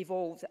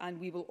evolves, and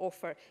we will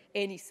offer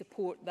any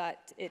support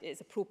that it is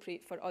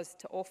appropriate for us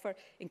to offer,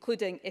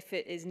 including, if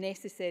it is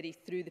necessary,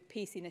 through the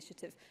PACE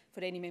initiative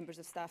for any members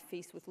of staff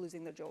faced with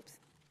losing their jobs.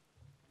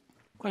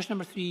 Question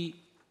number 3,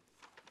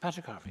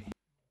 Patrick Harvey.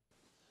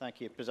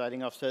 Thank you,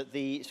 Presiding Officer.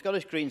 The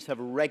Scottish Greens have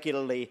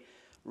regularly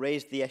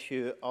raised the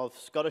issue of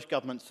Scottish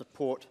Government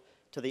support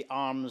to the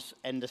arms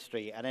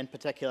industry, and in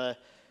particular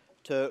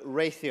to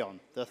Raytheon,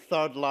 the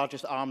third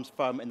largest arms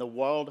firm in the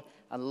world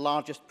and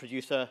largest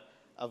producer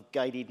of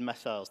guided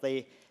missiles.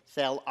 They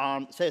sell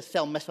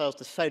missiles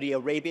to Saudi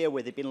Arabia,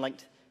 where they've been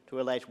linked to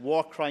alleged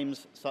war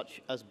crimes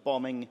such as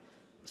bombing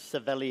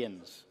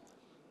civilians.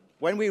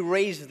 When we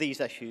raise these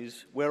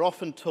issues, we're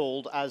often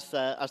told, as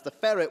the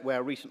Ferret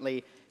were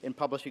recently in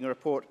publishing a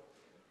report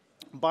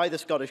by the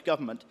Scottish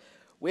Government,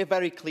 we're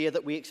very clear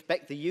that we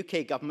expect the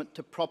UK Government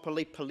to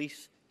properly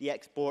police the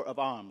export of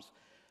arms.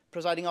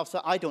 Presiding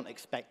Officer, I don't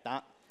expect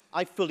that.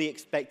 I fully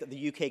expect that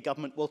the UK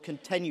Government will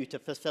continue to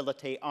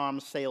facilitate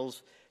arms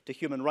sales to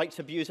human rights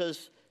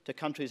abusers, to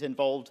countries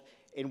involved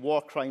in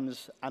war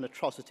crimes and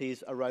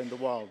atrocities around the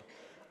world.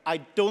 I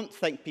don't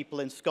think people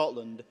in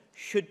Scotland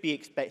should be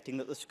expecting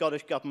that the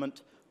Scottish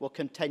Government will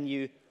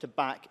continue to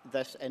back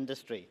this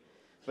industry.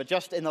 But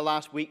just in the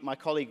last week, my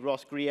colleague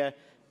Ross Greer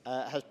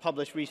has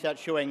published research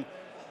showing,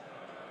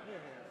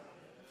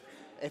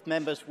 if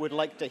members would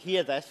like to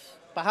hear this,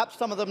 perhaps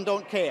some of them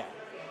don't care.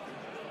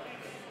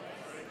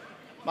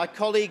 My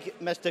colleague,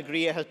 Mr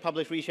Greer, has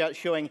published research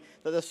showing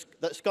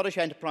that Scottish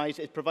Enterprise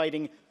is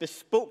providing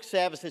bespoke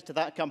services to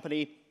that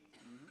company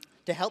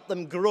to help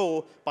them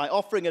grow by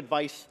offering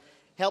advice,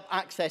 help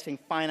accessing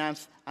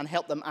finance and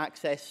help them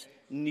access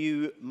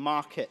new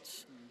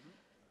markets.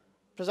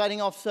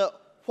 Presiding Officer,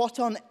 what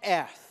on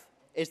earth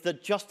is the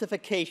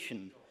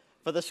justification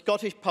for the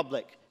Scottish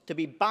public to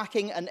be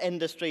backing an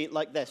industry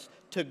like this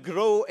to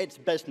grow its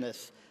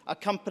business, a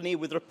company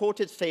with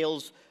reported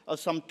sales of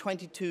some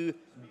 £22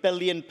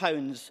 billion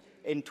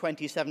in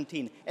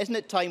 2017? Isn't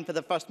it time for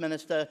the First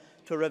Minister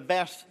to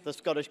reverse the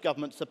Scottish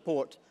Government's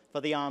support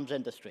for the arms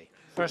industry?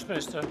 First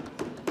Minister.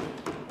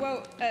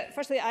 Well,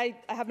 firstly, I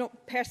have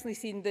not personally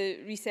seen the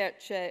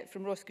research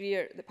from Ross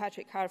Greer that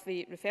Patrick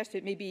Harvey refers to.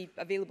 It may be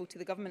available to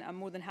the Government. I'm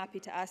more than happy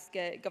to ask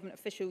Government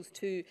officials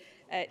to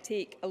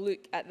take a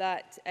look at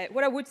that.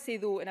 What I would say,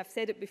 though, and I've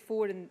said it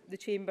before in the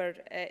Chamber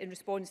in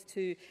response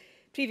to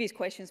previous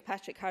questions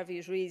Patrick Harvey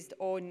has raised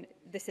on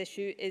this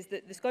issue, is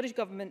that the Scottish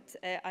Government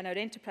and our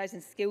enterprise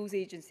and skills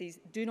agencies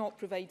do not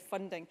provide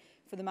funding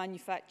for the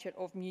manufacture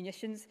of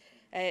munitions,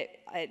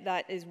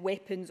 that is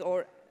weapons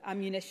or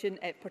ammunition,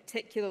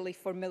 particularly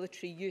for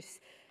military use.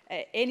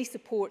 Any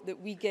support that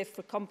we give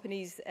for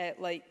companies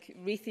like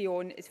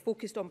Raytheon is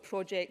focused on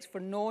projects for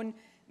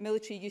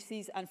non-military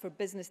uses and for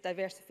business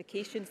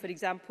diversification. For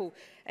example,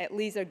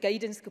 laser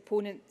guidance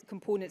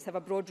components have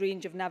a broad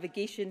range of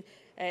navigation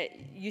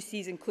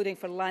uses, including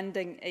for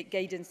landing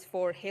guidance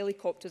for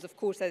helicopters. Of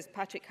course, as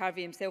Patrick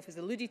Harvey himself has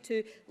alluded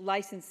to,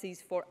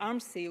 licences for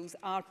arms sales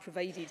are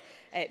provided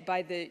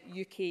by the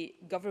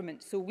UK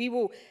Government. So we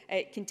will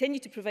continue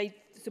to provide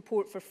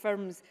support for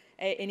firms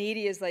in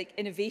areas like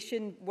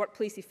innovation,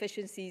 workplace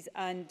efficiencies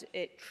and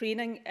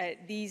training.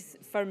 These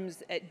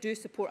firms do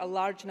support a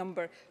large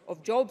number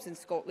of jobs in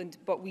Scotland,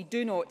 but we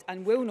do not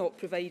and will not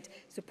provide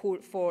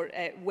support for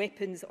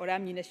weapons or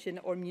ammunition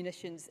or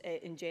munitions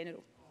in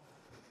general.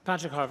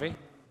 Patrick Harvey.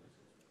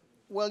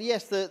 Well,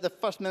 yes, the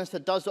First Minister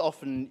does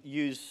often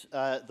use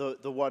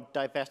the word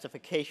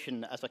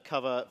diversification as a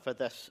cover for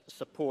this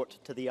support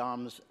to the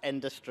arms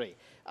industry.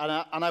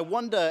 And I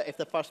wonder if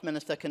the First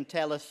Minister can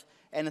tell us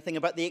anything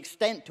about the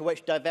extent to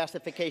which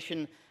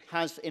diversification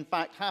has in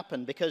fact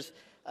happened, because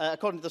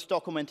according to the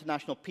Stockholm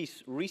International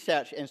Peace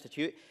Research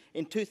Institute,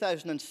 in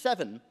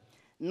 2007,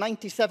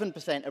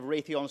 97% of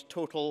Raytheon's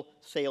total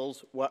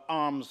sales were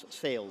arms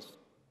sales.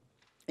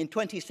 In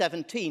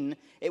 2017,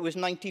 it was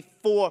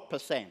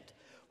 94%.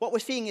 What we're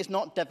seeing is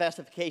not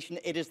diversification,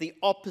 it is the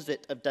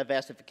opposite of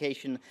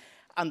diversification.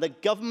 And the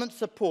government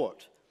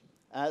support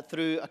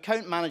through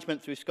account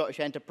management through Scottish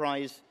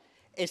Enterprise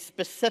is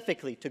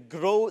specifically to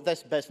grow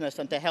this business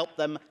and to help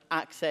them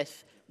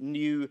access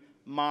new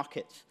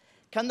markets.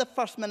 Can the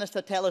First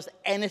Minister tell us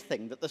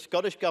anything that the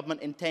Scottish Government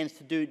intends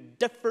to do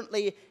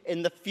differently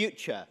in the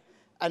future?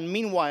 And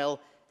meanwhile,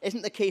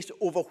 isn't the case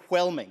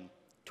overwhelming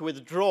to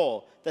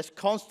withdraw this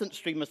constant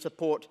stream of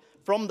support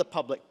from the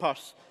public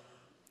purse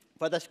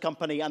for this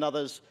company and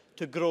others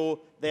to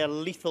grow their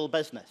lethal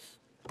business?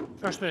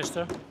 First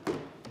Minister.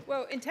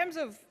 Well, in terms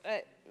of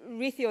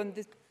Raytheon,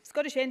 the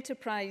Scottish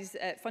Enterprise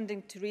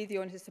funding to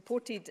Raytheon has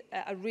supported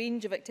a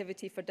range of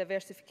activity for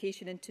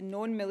diversification into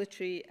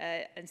non-military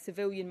and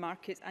civilian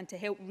markets and to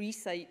help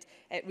recite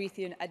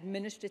Raytheon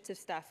administrative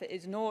staff. It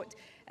is not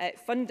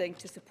funding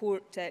to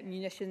support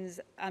munitions,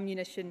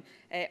 ammunition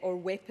or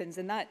weapons,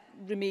 and that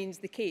remains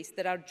the case.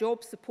 There are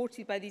jobs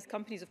supported by these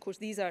companies. Of course,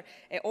 these are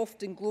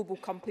often global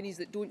companies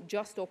that don't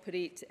just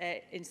operate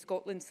in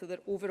Scotland, so their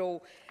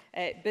overall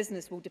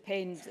business will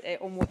depend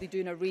on what they do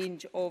in a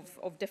range of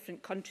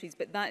different countries,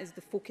 but that is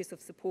the focus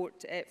of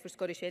support for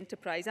Scottish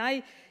Enterprise.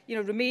 I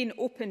remain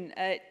open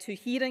to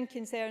hearing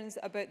concerns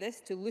about this,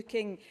 to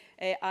looking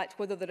at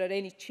whether there are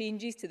any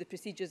changes to the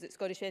procedures that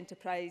Scottish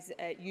Enterprise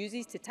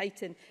uses to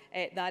tighten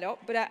that up.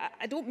 But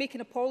I don't make an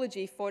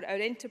apology for our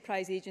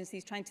enterprise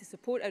agencies trying to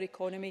support our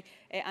economy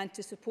and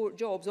to support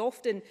jobs.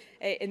 Often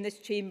in this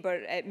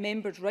chamber,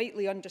 members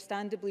rightly,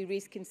 understandably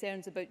raise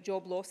concerns about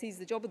job losses.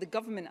 The job of the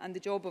government and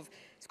the job of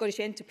Scottish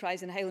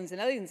Enterprise and Highlands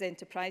and Islands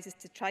Enterprise is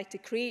to try to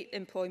create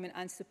employment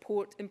and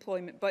support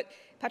employment. But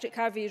Patrick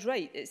Harvey is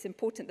right. It's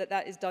important that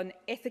that is done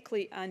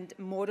ethically and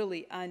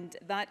morally, and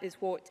that is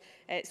what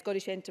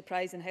Scottish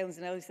Enterprise and Highlands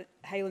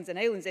and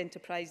Islands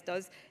Enterprise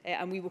does,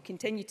 and we will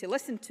continue to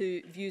listen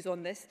to views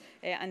on this,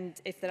 and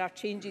if there are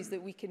changes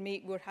that we can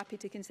make, we're happy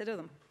to consider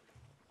them.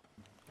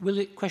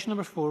 Question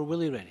number 4,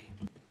 Willie Rennie.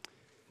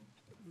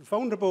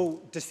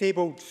 Vulnerable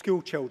disabled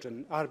school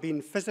children are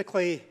being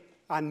physically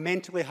and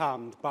mentally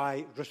harmed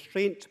by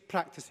restraint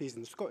practices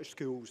in Scottish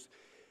schools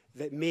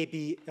that may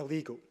be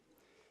illegal.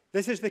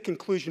 This is the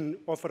conclusion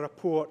of a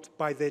report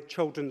by the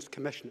Children's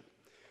Commissioner.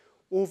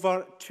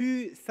 Over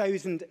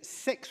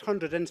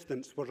 2,600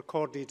 incidents were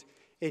recorded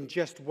in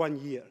just 1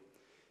 year.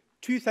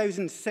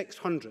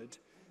 2,600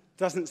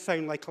 doesn't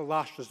sound like a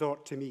last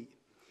resort to me.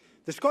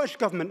 The Scottish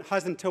Government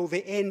has until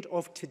the end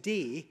of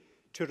today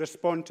to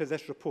respond to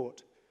this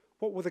report.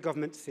 What will the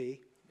Government say?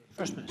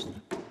 First Minister.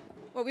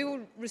 Well, we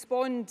will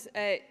respond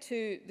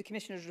to the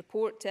Commissioner's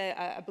report.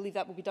 I believe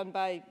that will be done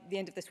by the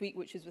end of this week,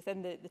 which is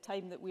within the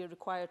time that we are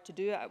required to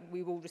do it.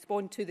 We will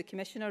respond to the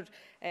Commissioner.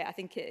 I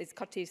think it is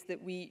courteous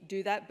that we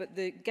do that, but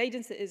the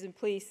guidance that is in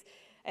place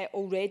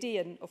already,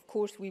 and of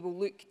course we will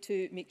look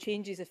to make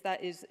changes if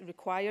that is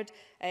required,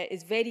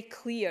 is very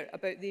clear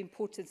about the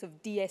importance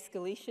of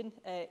de-escalation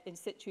in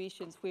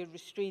situations where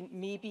restraint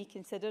may be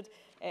considered,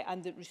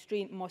 and that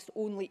restraint must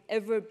only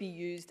ever be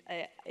used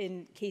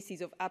in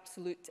cases of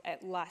absolute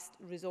last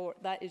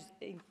resort. That is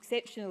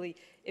exceptionally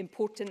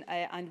important,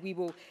 and we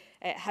will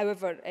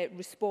however,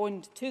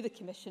 respond to the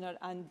Commissioner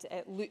and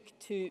look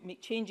to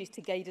make changes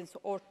to guidance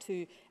or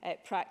to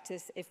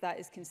practice if that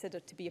is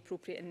considered to be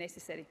appropriate and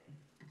necessary.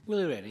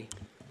 Willie Rennie.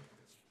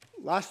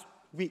 Last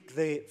week,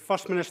 the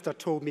First Minister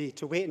told me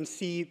to wait and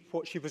see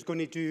what she was going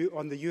to do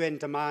on the UN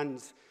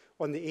demands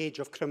on the age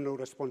of criminal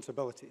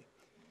responsibility.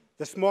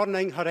 This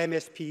morning, her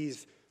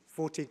MSPs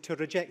voted to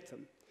reject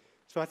them.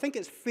 So I think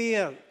it's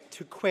fair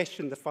to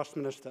question the First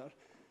Minister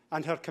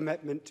and her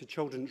commitment to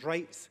children's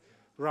rights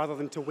rather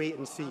than to wait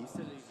and see.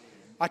 Absolutely.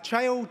 A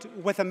child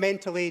with a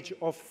mental age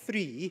of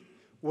 3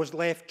 was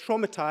left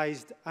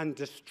traumatised and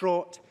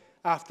distraught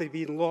after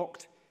being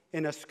locked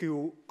in a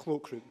school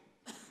cloakroom.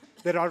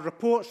 There are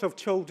reports of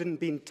children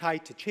being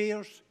tied to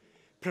chairs,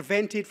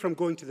 prevented from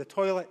going to the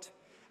toilet,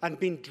 and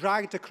being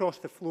dragged across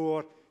the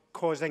floor,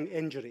 causing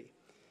injury.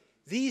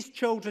 These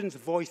children's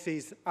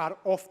voices are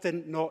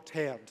often not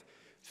heard,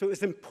 so it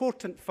is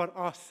important for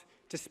us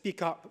to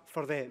speak up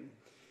for them.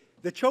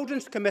 The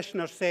Children's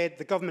Commissioner said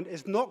the government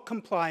is not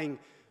complying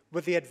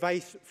with the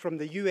advice from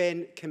the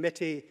UN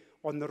Committee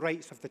on the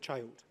Rights of the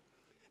Child.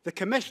 The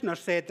Commissioner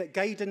said that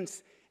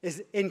guidance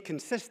is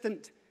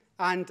inconsistent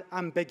and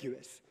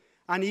ambiguous,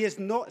 and he is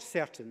not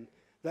certain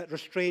that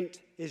restraint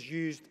is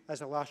used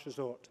as a last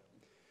resort.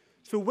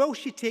 So will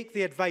she take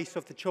the advice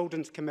of the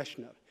Children's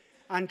Commissioner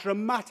and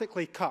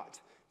dramatically cut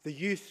the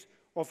use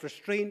of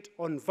restraint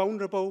on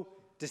vulnerable,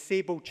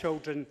 disabled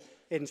children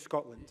in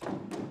Scotland?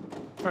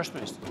 First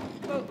Minister.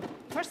 Well,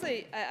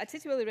 firstly, I'd say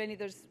to Willie Rennie,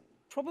 there's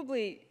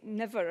probably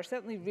never, or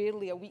certainly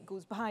rarely, a week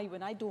goes by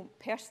when I don't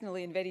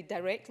personally and very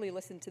directly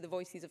listen to the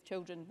voices of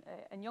children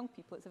and young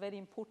people. It's a very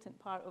important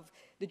part of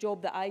the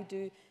job that I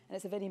do, and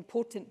it's a very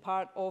important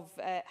part of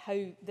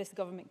how this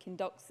government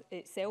conducts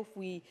itself.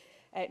 We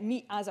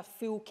meet as a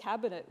full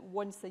cabinet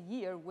once a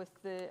year with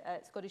the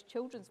Scottish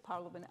Children's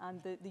Parliament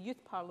and the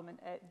Youth Parliament,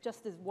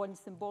 just as one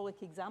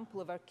symbolic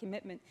example of our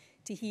commitment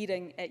to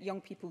hearing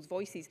young people's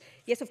voices.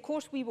 Yes, of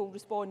course, we will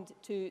respond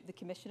to the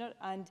Commissioner,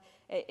 and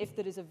if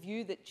there is a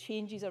view that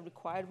changes are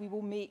required, we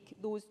will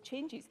make those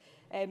changes.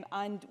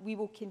 And we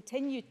will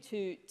continue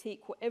to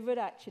take whatever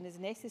action is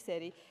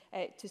necessary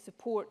to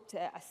support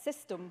a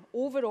system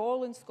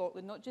overall in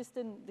Scotland, not just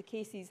in the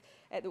cases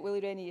that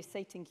Willie Rennie is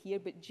citing here,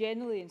 but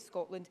generally in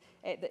Scotland,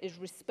 that is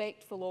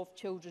respectful of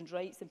children's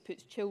rights and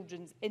puts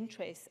children's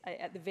interests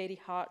at the very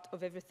heart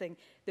of everything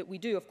that we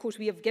do. Of course,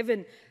 we have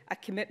given a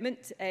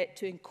commitment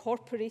to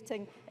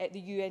incorporating the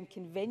UN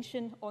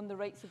Convention on the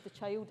Rights of the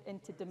Child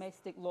into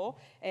domestic law,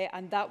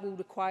 and that will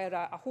require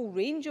a whole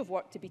range of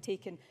work to be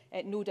taken,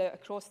 no doubt,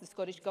 across the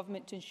Scottish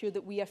Government to ensure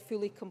that we are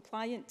fully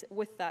compliant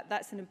with that.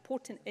 That's an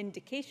important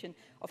indication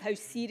of how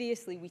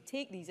seriously we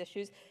take these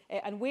issues,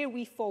 and where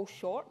we fall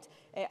short,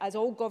 as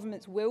all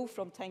governments will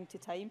from time to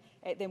time,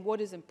 then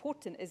what is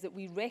important is that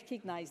we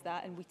recognise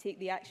that and we take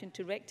the action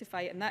to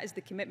rectify it, and that is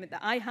the commitment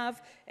that I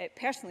have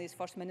personally as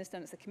First Minister,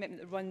 and it's a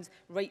commitment that runs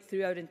right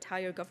through our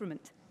entire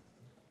government.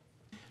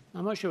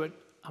 I'm not sure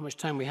how much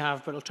time we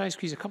have, but I'll try and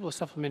squeeze a couple of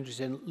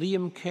supplementaries in.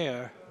 Liam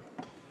Kerr.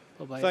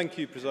 Thank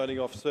you, Presiding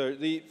Officer.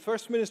 The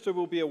First Minister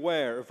will be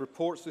aware of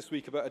reports this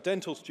week about a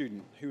dental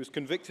student who was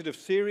convicted of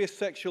serious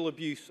sexual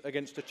abuse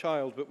against a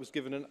child but was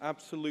given an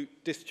absolute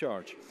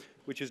discharge,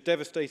 which has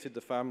devastated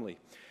the family.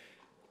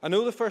 I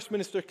know the First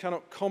Minister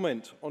cannot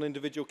comment on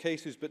individual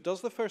cases, but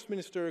does the First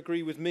Minister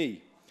agree with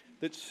me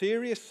that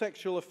serious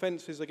sexual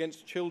offences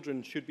against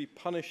children should be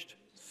punished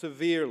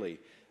severely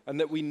and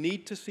that we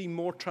need to see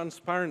more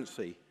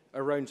transparency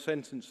around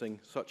sentencing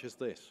such as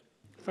this?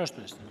 First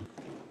Minister.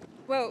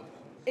 Well,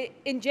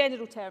 in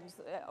general terms,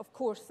 of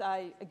course,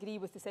 I agree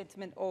with the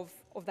sentiment of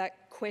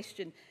that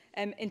question.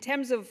 In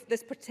terms of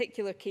this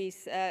particular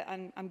case,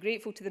 and I'm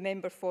grateful to the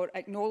member for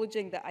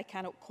acknowledging that I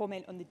cannot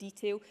comment on the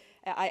detail.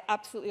 I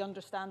absolutely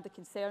understand the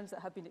concerns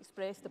that have been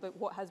expressed about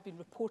what has been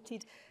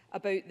reported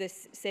about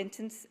this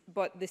sentence,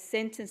 but the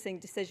sentencing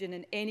decision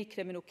in any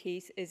criminal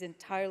case is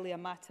entirely a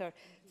matter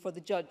for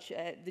the judge.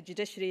 The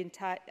judiciary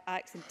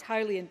acts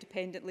entirely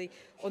independently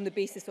on the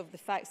basis of the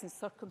facts and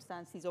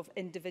circumstances of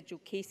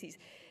individual cases.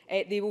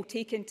 They will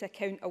take into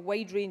account a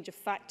wide range of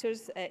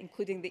factors,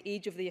 including the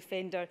age of the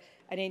offender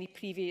and any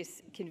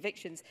previous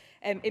convictions.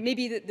 It may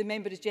be that the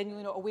member is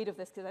genuinely not aware of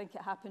this, because I think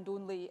it happened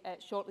only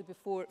shortly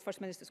before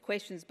First Minister's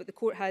questions, but the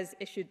court has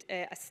issued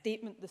a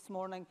statement this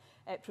morning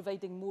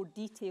providing more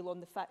detail on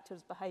the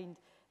factors behind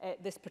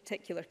this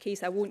particular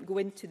case. I won't go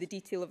into the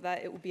detail of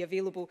that. It will be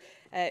available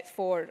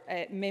for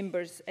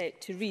members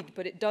to read,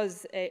 but it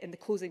does, in the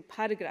closing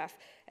paragraph,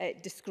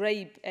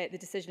 describe the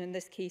decision in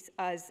this case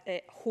as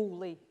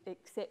wholly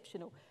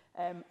exceptional.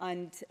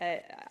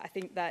 I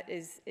think that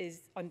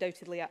is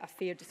undoubtedly a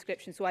fair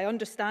description. So I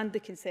understand the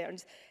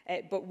concerns,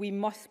 but we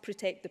must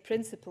protect the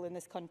principle in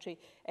this country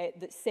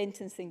that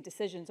sentencing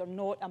decisions are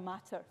not a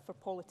matter for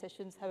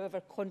politicians,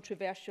 however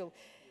controversial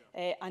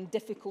and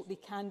difficult they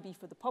can be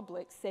for the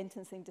public.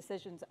 Sentencing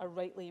decisions are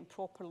rightly and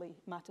properly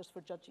matters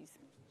for judges.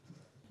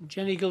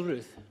 Jenny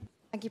Gilruth.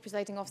 Thank you,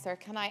 Presiding Officer.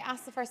 Can I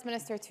ask the First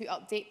Minister to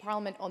update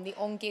Parliament on the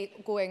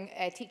ongoing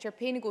teacher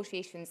pay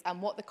negotiations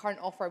and what the current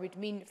offer would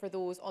mean for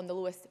those on the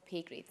lowest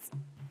pay grades?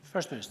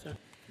 First Minister.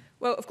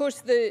 Well, of course,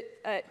 the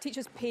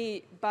teachers'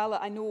 pay ballot,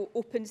 I know,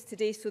 opens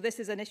today, so this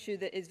is an issue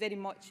that is very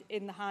much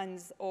in the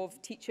hands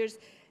of teachers.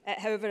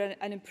 However,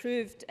 an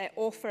improved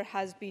offer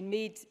has been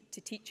made to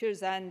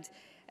teachers, and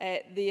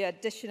the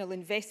additional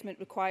investment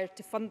required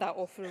to fund that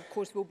offer, of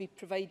course, will be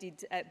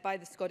provided by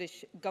the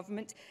Scottish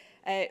Government.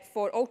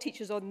 For all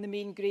teachers on the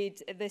main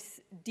grade, this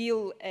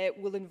deal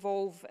will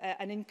involve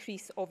an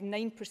increase of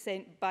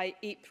 9% by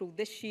April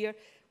this year,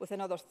 with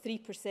another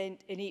 3%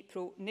 in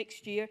April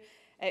next year.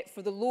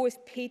 For the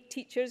lowest paid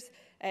teachers,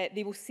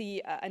 they will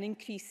see an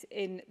increase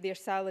in their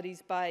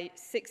salaries by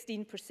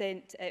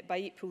 16% by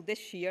April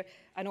this year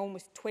and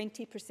almost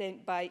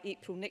 20% by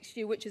April next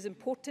year, which is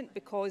important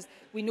because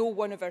we know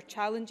one of our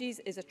challenges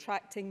is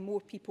attracting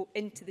more people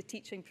into the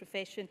teaching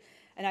profession,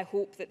 and I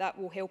hope that that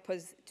will help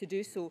us to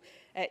do so.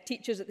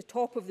 Teachers at the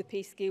top of the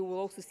pay scale will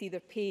also see their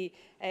pay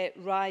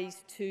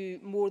rise to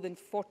more than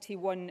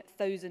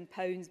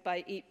 £41,000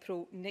 by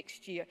April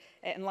next year.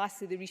 And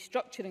lastly, the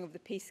restructuring of the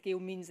pay scale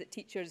means that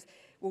teachers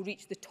will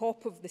reach the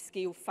top of the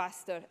scale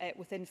faster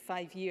within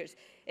 5 years.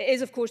 It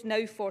is, of course,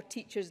 now for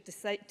teachers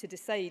to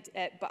decide,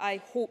 but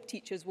I hope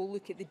teachers will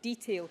look at the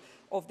detail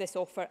of this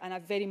offer, and I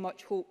very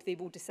much hope they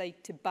will decide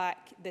to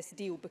back this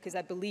deal, because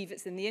I believe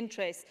it's in the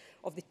interest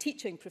of the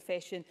teaching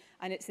profession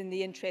and it's in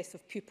the interest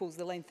of pupils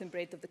the length and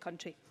breadth of the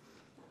country.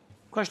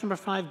 Question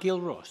number 5,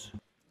 Gail Ross.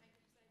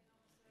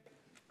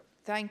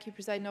 Thank you,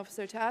 Presiding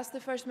Officer. To ask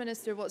the First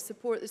Minister what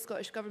support the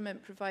Scottish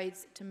Government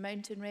provides to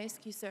mountain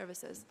rescue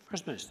services.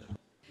 First Minister.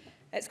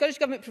 Scottish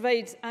Government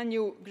provides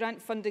annual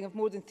grant funding of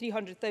more than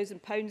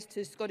 £300,000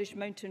 to Scottish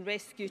Mountain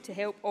Rescue to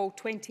help all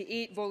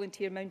 28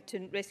 volunteer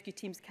mountain rescue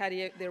teams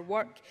carry out their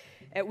work.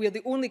 We are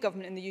the only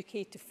government in the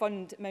UK to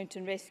fund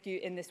mountain rescue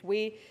in this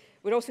way.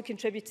 We're also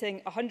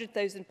contributing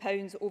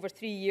 £100,000 over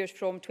 3 years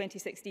from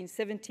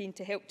 2016-17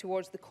 to help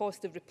towards the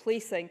cost of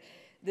replacing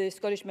the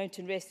Scottish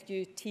Mountain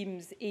Rescue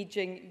team's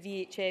ageing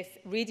VHF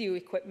radio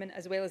equipment,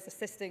 as well as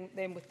assisting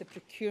them with the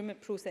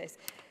procurement process.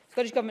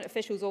 Scottish Government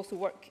officials also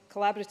work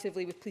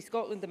collaboratively with Police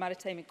Scotland, the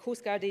Maritime and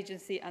Coast Guard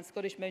Agency and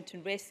Scottish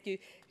Mountain Rescue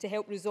to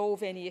help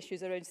resolve any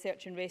issues around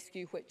search and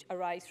rescue which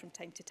arise from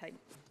time to time.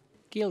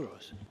 Gail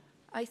Ross.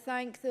 I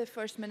thank the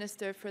First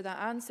Minister for that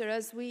answer.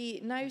 As we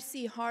now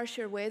see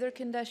harsher weather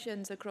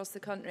conditions across the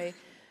country,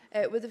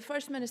 would the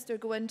First Minister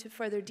go into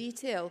further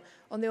detail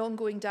on the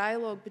ongoing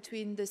dialogue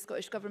between the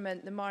Scottish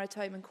Government, the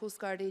Maritime and Coast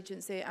Guard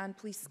Agency and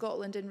Police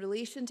Scotland in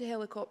relation to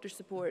helicopter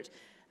support?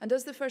 And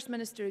does the First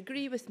Minister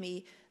agree with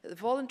me that the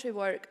voluntary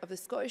work of the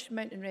Scottish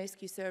Mountain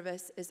Rescue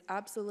Service is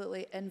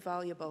absolutely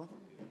invaluable?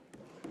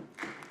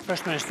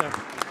 First Minister.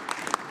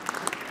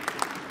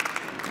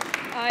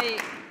 I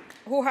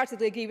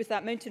wholeheartedly agree with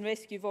that. Mountain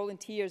rescue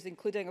volunteers,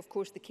 including, of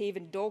course, the cave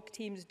and dog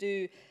teams,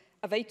 do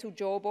a vital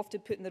job,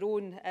 often putting their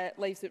own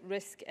lives at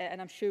risk, and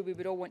I'm sure we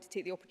would all want to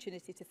take the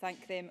opportunity to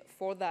thank them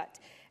for that.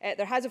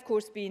 There has, of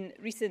course, been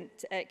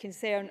recent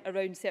concern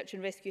around search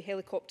and rescue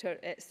helicopter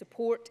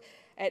support.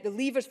 The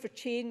levers for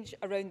change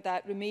around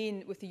that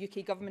remain with the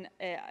UK Government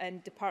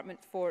and Department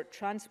for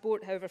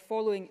Transport. However,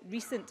 following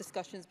recent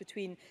discussions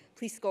between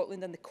Police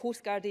Scotland and the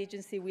Coast Guard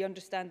Agency, we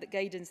understand that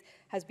guidance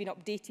has been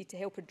updated to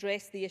help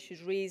address the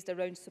issues raised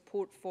around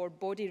support for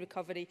body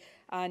recovery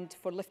and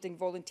for lifting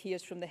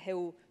volunteers from the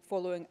hill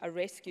following a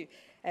rescue.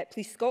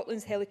 Police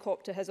Scotland's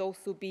helicopter has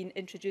also been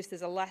introduced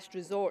as a last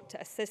resort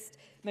to assist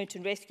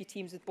mountain rescue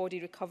teams with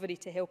body recovery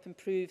to help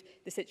improve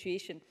the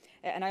situation.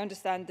 And I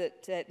understand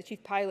that the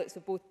chief pilots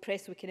of both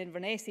Prestwick and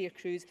Inverness air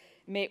crews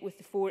met with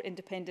the 4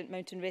 independent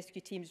mountain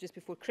rescue teams just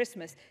before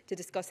Christmas to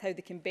discuss how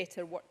they can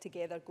better work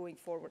together going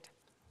forward.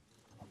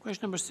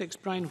 Question number 6,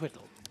 Brian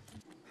Whittle.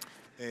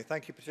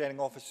 Thank you, Presiding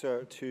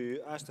Officer. To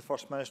ask the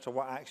First Minister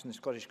what action the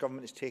Scottish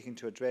Government is taking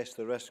to address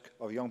the risk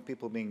of young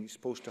people being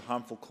exposed to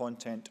harmful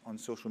content on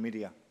social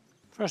media.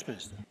 First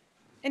Minister.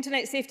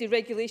 Internet safety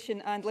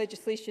regulation and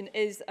legislation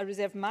is a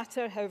reserved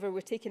matter. However,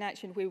 we're taking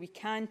action where we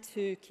can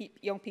to keep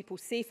young people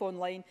safe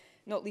online,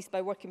 not least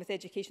by working with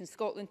Education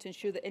Scotland to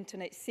ensure that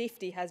internet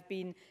safety has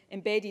been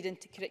embedded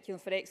into Curriculum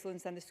for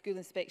Excellence and the School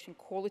Inspection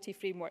Quality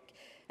Framework.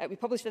 We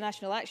published a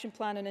National Action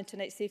Plan on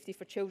internet safety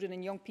for children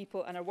and young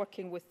people and are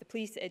working with the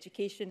police,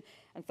 education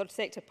and third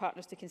sector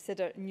partners to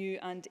consider new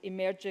and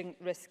emerging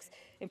risks.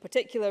 In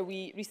particular,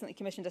 we recently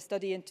commissioned a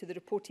study into the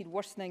reported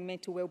worsening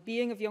mental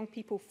well-being of young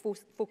people,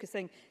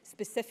 focusing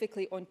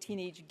specifically on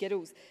teenage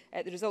girls.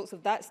 The results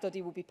of that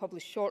study will be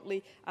published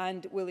shortly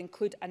and will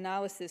include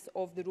analysis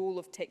of the role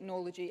of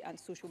technology and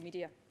social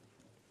media.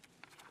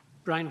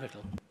 Brian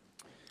Whittle.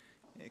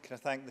 Can I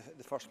thank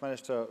the First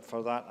Minister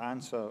for that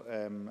answer,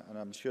 and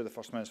I'm sure the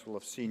First Minister will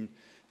have seen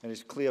there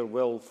is clear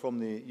will from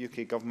the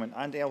UK Government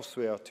and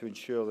elsewhere to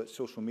ensure that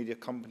social media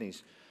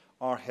companies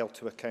are held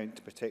to account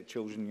to protect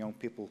children and young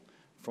people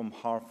from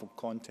harmful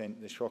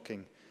content, the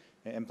shocking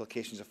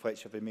implications of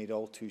which have been made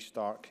all too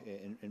stark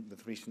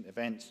with recent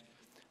events.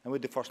 And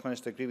would the First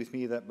Minister agree with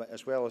me that,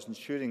 as well as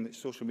ensuring that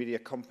social media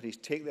companies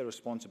take their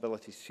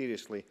responsibilities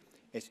seriously,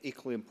 it's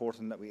equally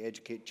important that we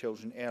educate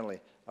children early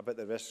about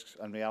the risks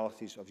and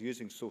realities of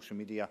using social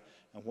media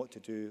and what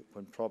to do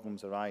when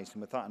problems arise?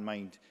 And with that in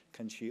mind,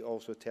 can she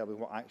also tell me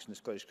what action the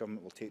Scottish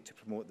Government will take to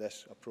promote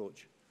this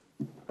approach?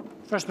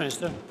 First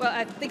Minister. Well,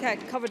 I think I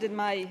covered in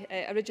my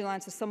original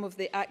answer some of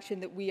the action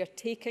that we are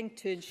taking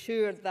to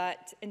ensure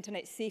that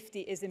internet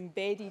safety is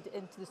embedded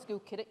into the school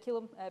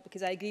curriculum,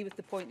 because I agree with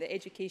the point that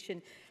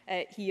education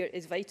here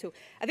is vital.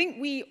 I think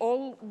we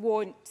all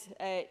want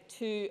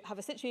to have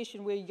a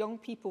situation where young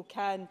people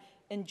can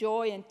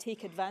enjoy and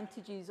take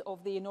advantages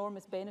of the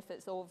enormous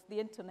benefits of the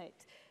internet,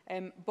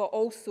 but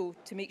also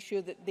to make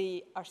sure that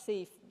they are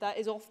safe. That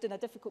is often a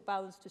difficult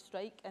balance to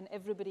strike, and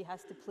everybody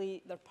has to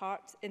play their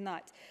part in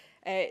that.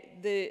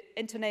 The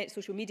internet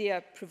social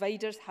media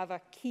providers have a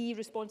key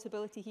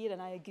responsibility here,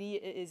 and I agree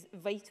it is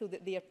vital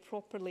that they are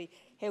properly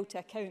held to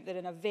account. They're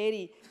in a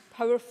very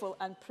powerful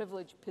and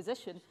privileged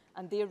position,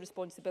 and their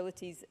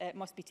responsibilities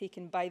must be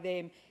taken by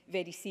them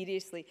very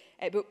seriously.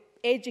 But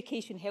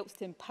education helps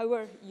to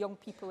empower young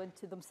people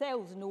into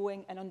themselves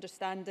knowing and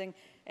understanding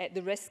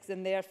the risks,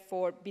 and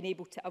therefore being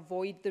able to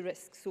avoid the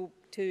risks. So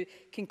to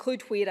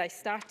conclude where I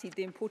started,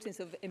 the importance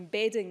of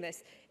embedding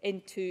this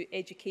into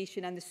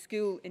education and the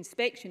school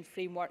inspection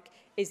framework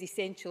is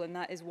essential, and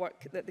that is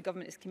work that the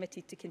Government is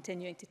committed to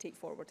continuing to take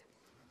forward.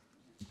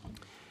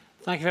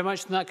 Thank you very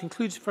much. And that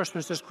concludes First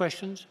Minister's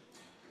questions.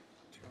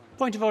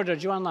 Point of order,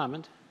 Joanne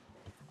Lamond.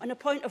 On a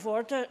point of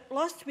order,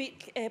 last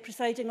week,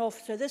 Presiding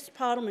Officer, this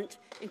Parliament,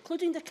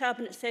 including the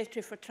Cabinet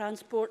Secretary for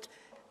Transport,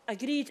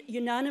 agreed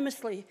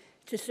unanimously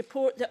to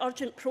support the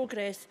urgent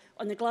progress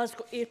on the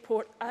Glasgow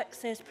Airport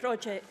Access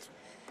Project.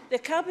 The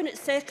Cabinet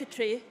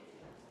Secretary,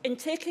 in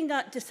taking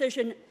that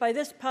decision by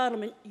this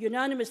Parliament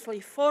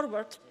unanimously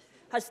forward,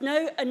 has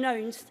now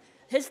announced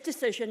his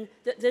decision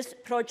that this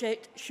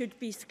project should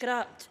be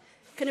scrapped.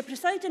 Can the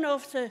Presiding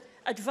Officer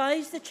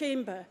advise the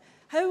Chamber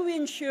how we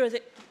ensure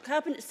that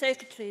Cabinet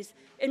Secretaries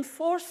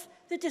enforce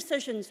the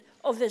decisions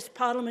of this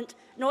Parliament,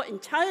 not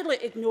entirely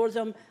ignore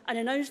them, and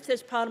announce to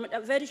this Parliament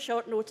at very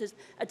short notice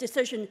a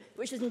decision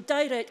which is in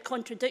direct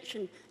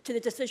contradiction to the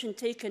decision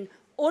taken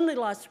only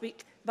last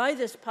week by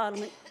this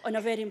Parliament on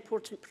a very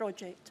important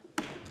project?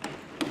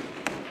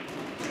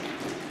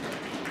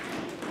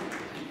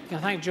 I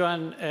thank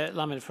Joanne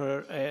Lamond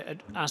for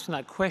asking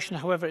that question.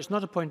 However, it's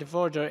not a point of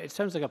order. It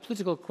sounds like a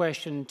political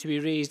question to be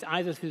raised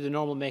either through the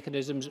normal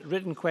mechanisms,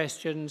 written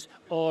questions,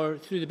 or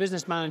through the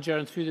Business Manager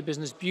and through the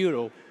Business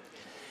Bureau.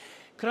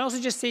 Can I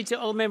also just say to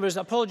all members,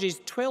 apologies,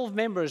 12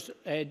 members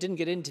didn't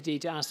get in today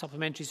to ask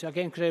supplementary. So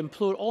again, could I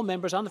implore all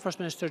members and the First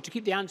Minister to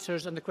keep the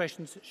answers and the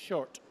questions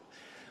short.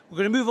 We're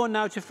going to move on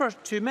now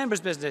to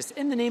members' business.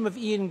 In the name of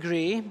Ian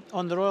Gray,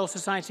 on the Royal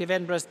Society of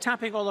Edinburgh's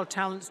Tapping All Our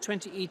Talents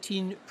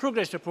 2018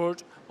 Progress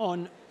Report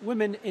on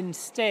Women in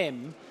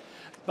STEM.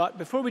 But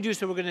before we do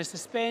so, we're going to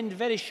suspend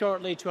very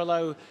shortly to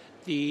allow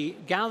the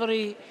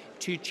gallery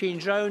to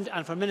change round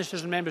and for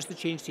ministers and members to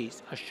change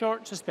seats. A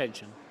short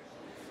suspension.